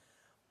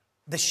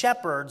 The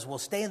shepherds will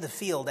stay in the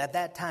field at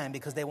that time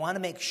because they want to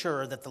make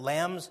sure that the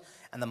lambs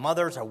and the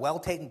mothers are well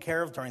taken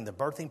care of during the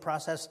birthing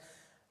process.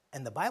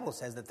 And the Bible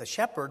says that the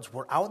shepherds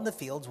were out in the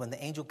fields when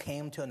the angel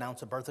came to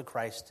announce the birth of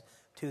Christ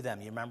to them.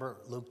 You remember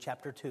Luke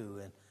chapter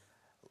 2,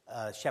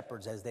 and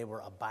shepherds as they were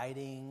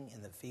abiding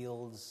in the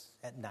fields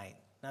at night,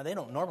 Now, they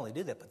don't normally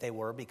do that, but they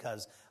were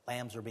because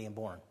lambs were being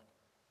born.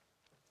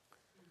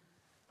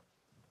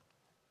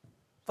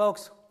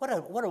 Folks, what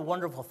a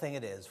wonderful thing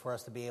it is for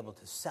us to be able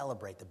to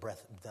celebrate the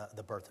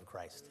birth of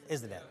Christ,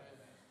 isn't it?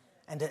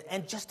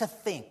 And just to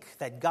think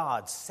that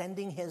God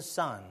sending his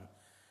son,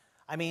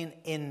 I mean,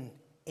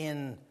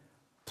 in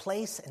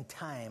place and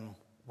time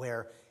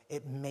where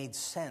it made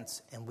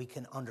sense and we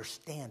can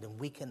understand and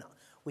we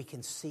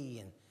can see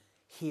and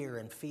hear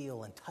and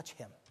feel and touch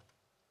him.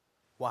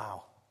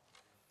 Wow.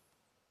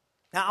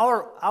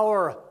 Now,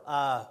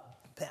 our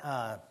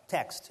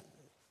text,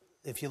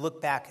 if you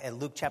look back at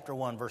Luke chapter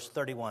 1, verse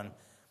 31,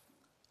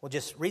 we'll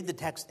just read the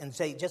text and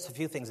say just a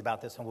few things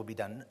about this and we'll be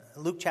done.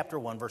 Luke chapter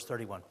 1, verse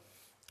 31.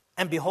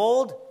 And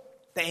behold,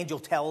 the angel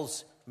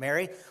tells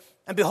Mary,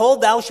 and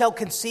behold, thou shalt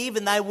conceive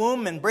in thy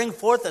womb and bring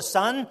forth a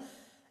son,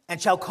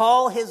 and shall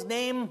call his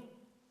name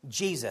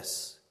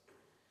Jesus.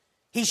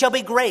 He shall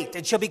be great,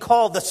 and shall be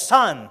called the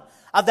Son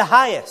of the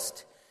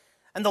Highest.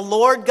 And the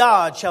Lord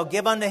God shall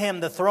give unto him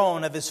the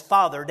throne of his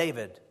father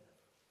David.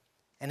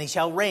 And he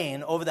shall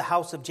reign over the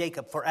house of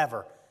Jacob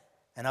forever,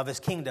 and of his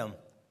kingdom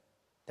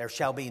there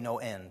shall be no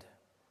end.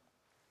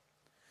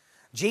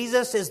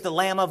 Jesus is the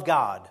Lamb of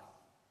God.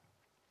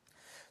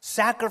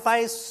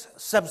 Sacrifice,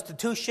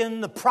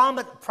 substitution, the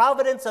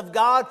providence of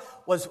God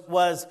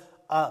was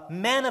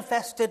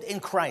manifested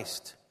in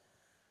Christ.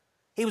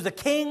 He was the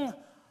king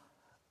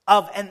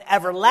of an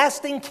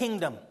everlasting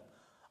kingdom,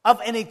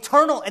 of an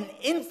eternal and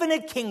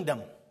infinite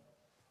kingdom.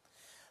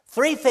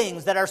 Three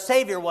things that our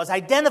Savior was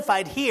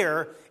identified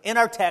here in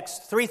our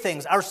text. Three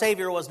things. Our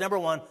Savior was, number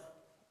one,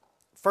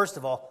 first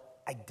of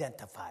all,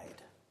 identified.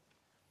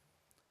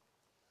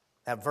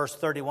 That verse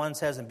 31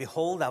 says, and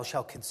behold, thou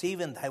shalt conceive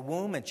in thy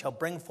womb, and shall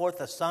bring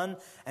forth a son,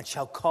 and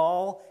shall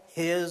call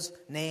his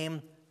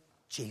name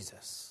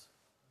Jesus.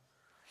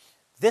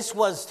 This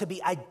was to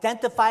be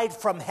identified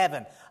from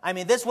heaven. I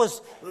mean,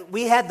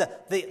 we had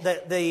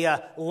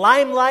the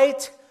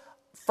limelight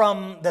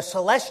from the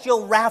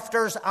celestial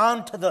rafters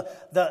onto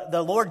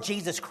the Lord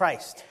Jesus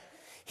Christ.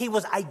 He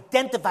was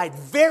identified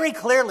very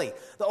clearly.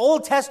 The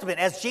Old Testament,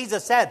 as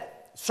Jesus said,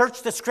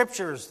 search the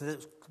scriptures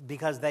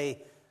because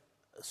they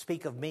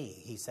speak of me,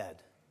 he said.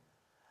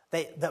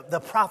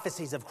 The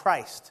prophecies of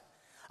Christ.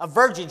 A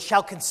virgin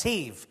shall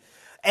conceive.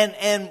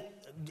 And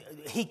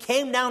he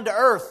came down to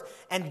earth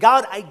and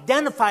God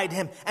identified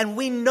him and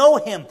we know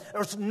him.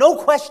 There's no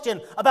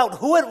question about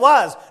who it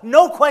was.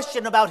 No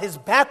question about his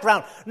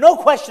background. No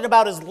question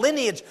about his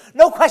lineage.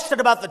 No question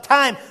about the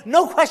time.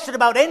 No question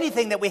about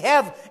anything that we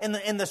have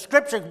in the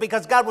scriptures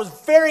because God was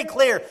very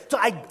clear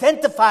to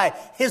identify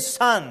his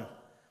son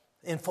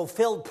in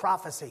fulfilled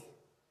prophecy.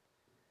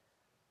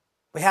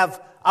 We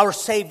have our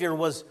Savior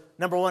was,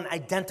 number one,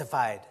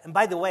 identified. And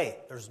by the way,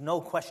 there's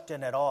no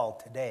question at all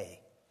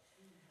today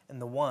in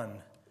the one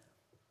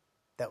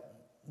that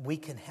we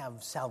can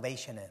have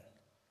salvation in.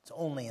 It's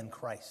only in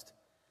Christ.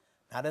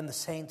 Not in the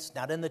saints,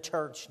 not in the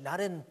church, not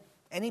in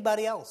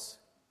anybody else.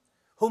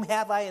 Whom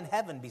have I in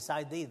heaven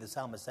beside thee, the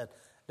psalmist said.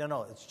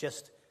 No, it's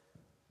just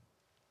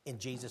in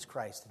Jesus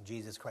Christ and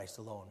Jesus Christ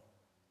alone.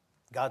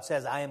 God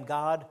says, I am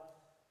God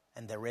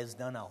and there is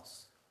none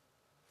else.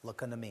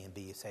 Look unto me and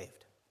be ye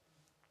saved.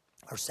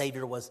 Our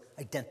Savior was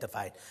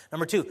identified.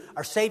 Number two,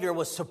 our Savior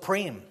was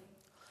supreme.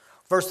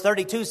 Verse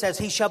 32 says,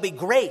 he shall be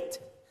great,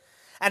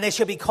 and they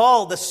shall be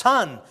called the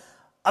Son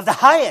of the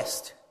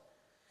Highest.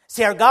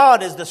 See, our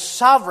God is the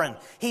sovereign.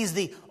 He's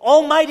the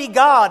Almighty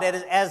God,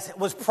 as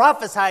was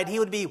prophesied. He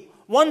would be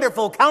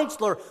Wonderful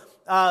Counselor,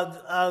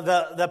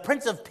 the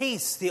Prince of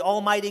Peace, the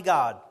Almighty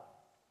God.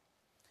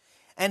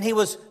 And he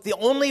was the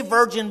only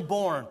virgin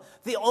born,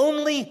 the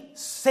only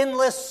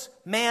sinless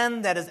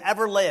man that has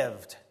ever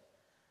lived.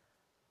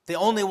 The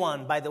only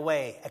one, by the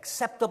way,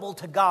 acceptable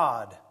to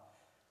God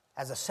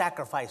as a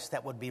sacrifice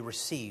that would be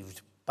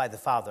received by the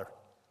Father.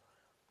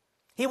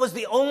 He was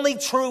the only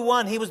true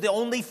one. He was the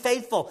only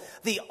faithful,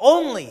 the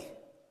only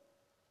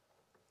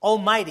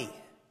Almighty.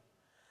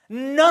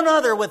 None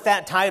other with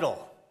that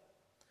title.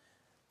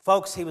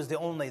 Folks, he was the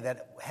only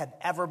that had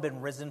ever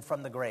been risen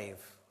from the grave,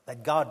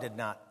 that God did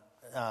not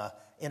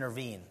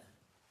intervene.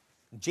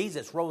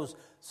 Jesus rose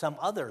some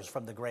others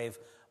from the grave,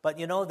 but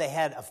they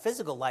had a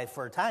physical life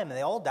for a time and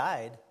they all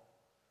died.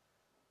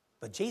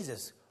 But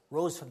Jesus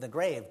rose from the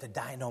grave to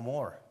die no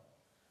more.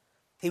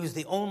 He was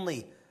the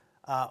only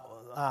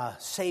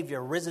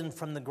Savior risen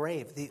from the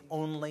grave, the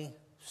only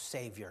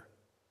Savior.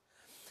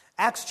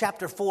 Acts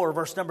chapter 4,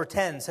 verse number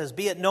 10 says,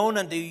 be it known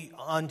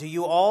unto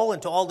you all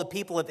and to all the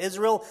people of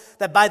Israel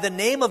that by the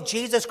name of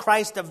Jesus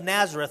Christ of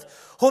Nazareth,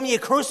 whom ye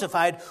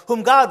crucified,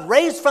 whom God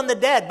raised from the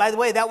dead. By the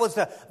way, that was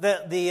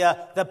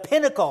the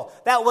pinnacle.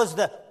 That was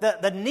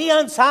the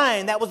neon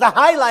sign. That was the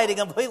highlighting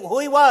of who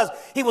he was.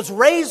 He was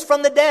raised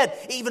from the dead.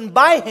 Even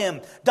by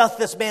him doth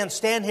this man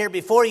stand here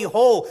before you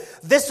whole.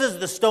 This is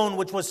the stone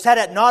which was set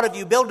at naught of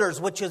you builders,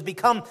 which has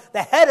become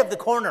the head of the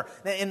corner.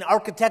 In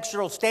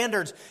architectural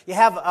standards, you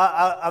have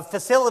a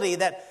facility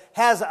that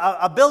has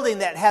a building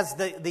that has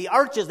the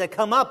arches that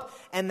come up,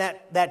 and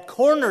that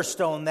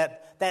cornerstone,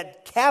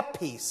 that cap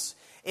piece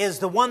is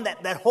the one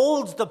that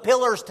holds the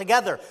pillars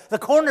together. The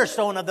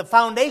cornerstone of the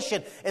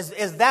foundation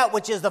is that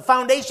which is the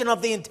foundation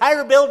of the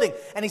entire building.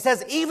 And he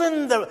says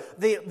even the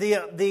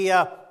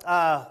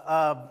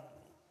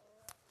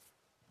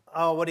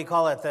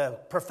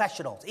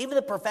professionals, even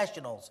the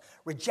professionals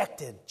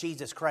rejected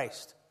Jesus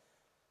Christ.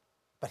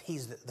 But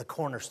he's the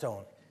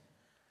cornerstone.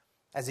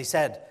 As he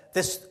said,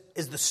 this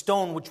is the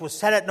stone which was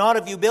set at naught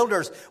of you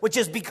builders, which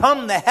has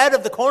become the head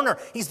of the corner.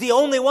 He's the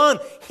only one.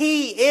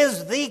 He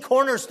is the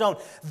cornerstone.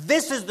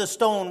 This is the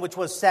stone which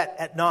was set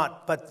at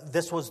naught, but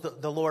this was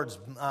the Lord's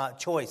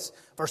choice.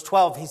 Verse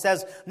 12, he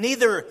says,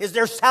 neither is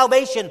there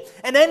salvation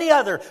in any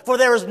other, for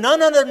there is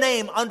none other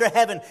name under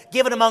heaven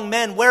given among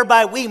men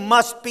whereby we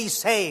must be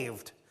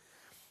saved.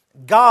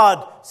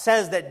 God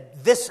says that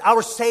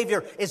our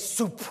Savior, is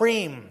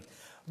supreme.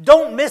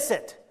 Don't miss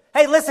it.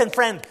 Hey, listen,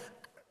 friend.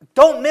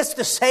 Don't miss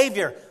the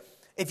Savior.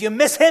 If you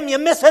miss Him, you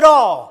miss it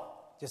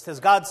all. Just as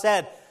God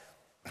said,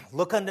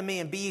 look unto me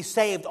and be ye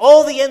saved,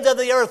 all the ends of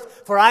the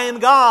earth, for I am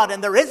God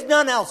and there is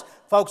none else.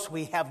 Folks,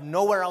 we have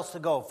nowhere else to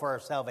go for our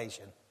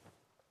salvation.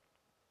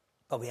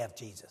 But we have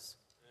Jesus.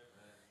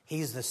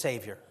 He's the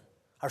Savior.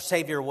 Our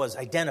Savior was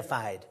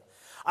identified.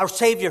 Our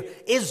Savior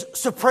is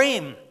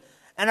supreme.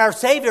 And our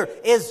Savior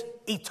is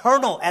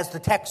eternal, as the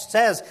text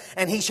says.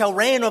 And He shall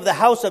reign over the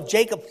house of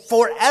Jacob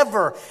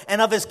forever.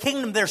 And of His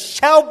kingdom there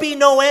shall be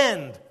no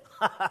end.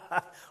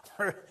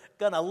 We're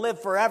going to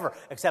live forever.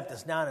 Except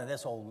it's not in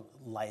this old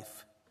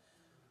life.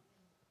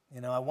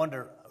 You know, I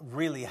wonder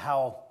really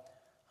how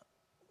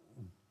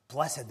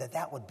blessed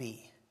that would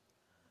be.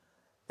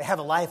 They have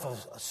a life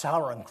of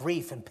sorrow and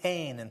grief and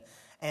pain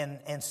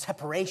and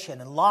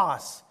separation and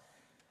loss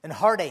and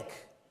heartache.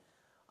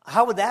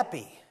 How would that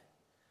be?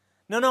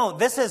 No,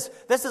 this is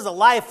a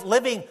life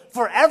living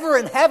forever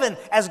in heaven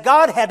as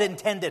God had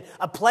intended.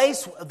 A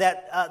place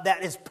that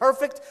is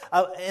perfect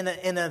in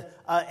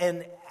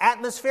an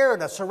atmosphere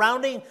and a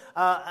surrounding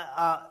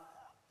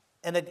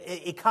and an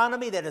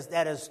economy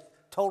that is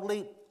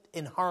totally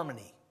in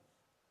harmony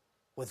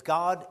with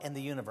God and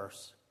the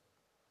universe.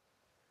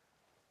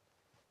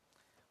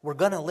 We're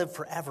going to live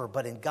forever,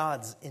 but in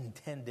God's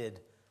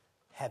intended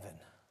heaven.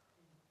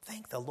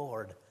 Thank the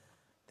Lord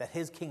that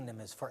His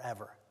kingdom is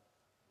forever.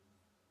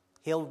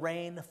 He'll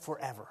reign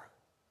forever,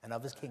 and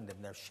of His kingdom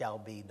there shall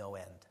be no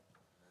end.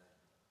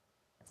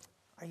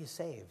 Are you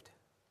saved?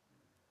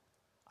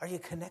 Are you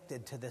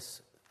connected to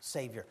this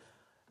Savior?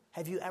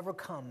 Have you ever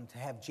come to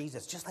have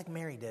Jesus, just like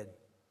Mary did?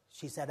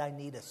 She said, I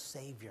need a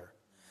Savior.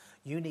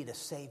 You need a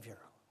Savior.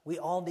 We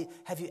all need.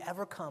 Have you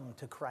ever come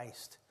to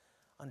Christ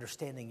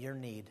understanding your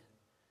need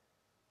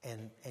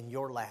and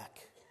your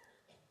lack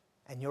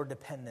and your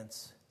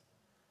dependence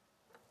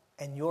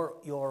and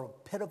your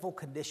pitiful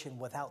condition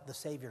without the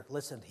Savior?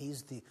 Listen,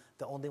 He's the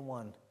only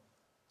one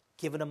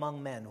given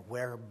among men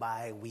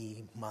whereby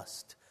we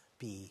must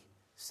be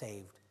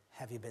saved.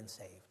 Have you been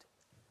saved?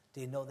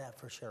 Do you know that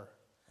for sure?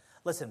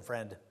 Listen,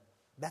 friend,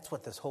 that's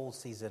what this whole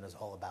season is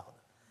all about.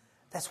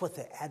 That's what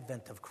the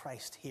advent of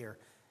Christ here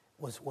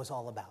was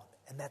all about.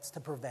 And that's to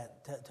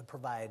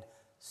provide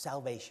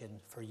salvation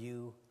for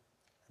you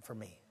and for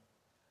me.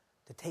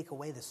 To take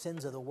away the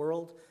sins of the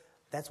world.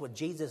 That's what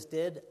Jesus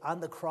did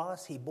on the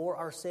cross. He bore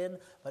our sin,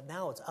 but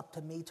now it's up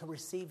to me to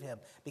receive Him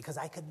because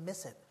I could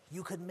miss it.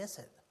 You could miss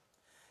it.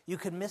 You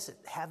could miss it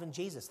having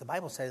Jesus. The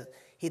Bible says,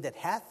 he that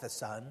hath the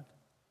Son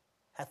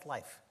hath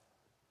life.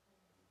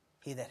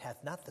 He that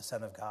hath not the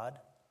Son of God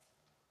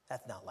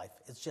hath not life.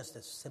 It's just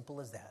as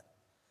simple as that.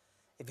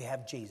 If you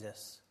have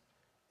Jesus,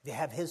 if you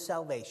have His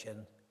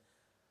salvation,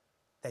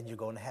 then you're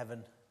going to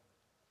heaven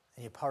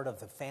and you're part of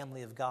the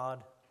family of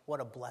God. What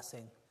a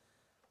blessing.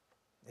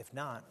 If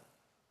not,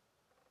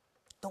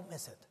 don't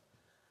miss it.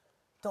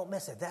 Don't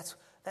miss it. That's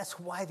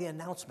why the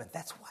announcement.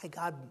 That's why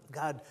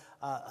God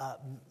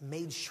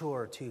made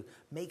sure to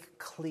make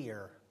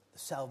clear the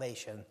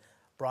salvation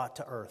brought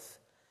to earth.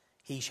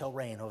 He shall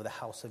reign over the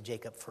house of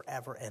Jacob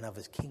forever, and of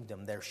His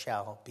kingdom there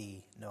shall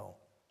be no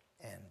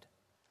end.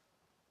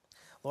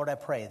 Lord, I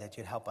pray that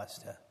You'd help us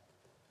to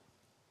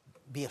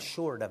be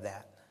assured of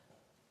that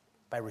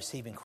by receiving Christ.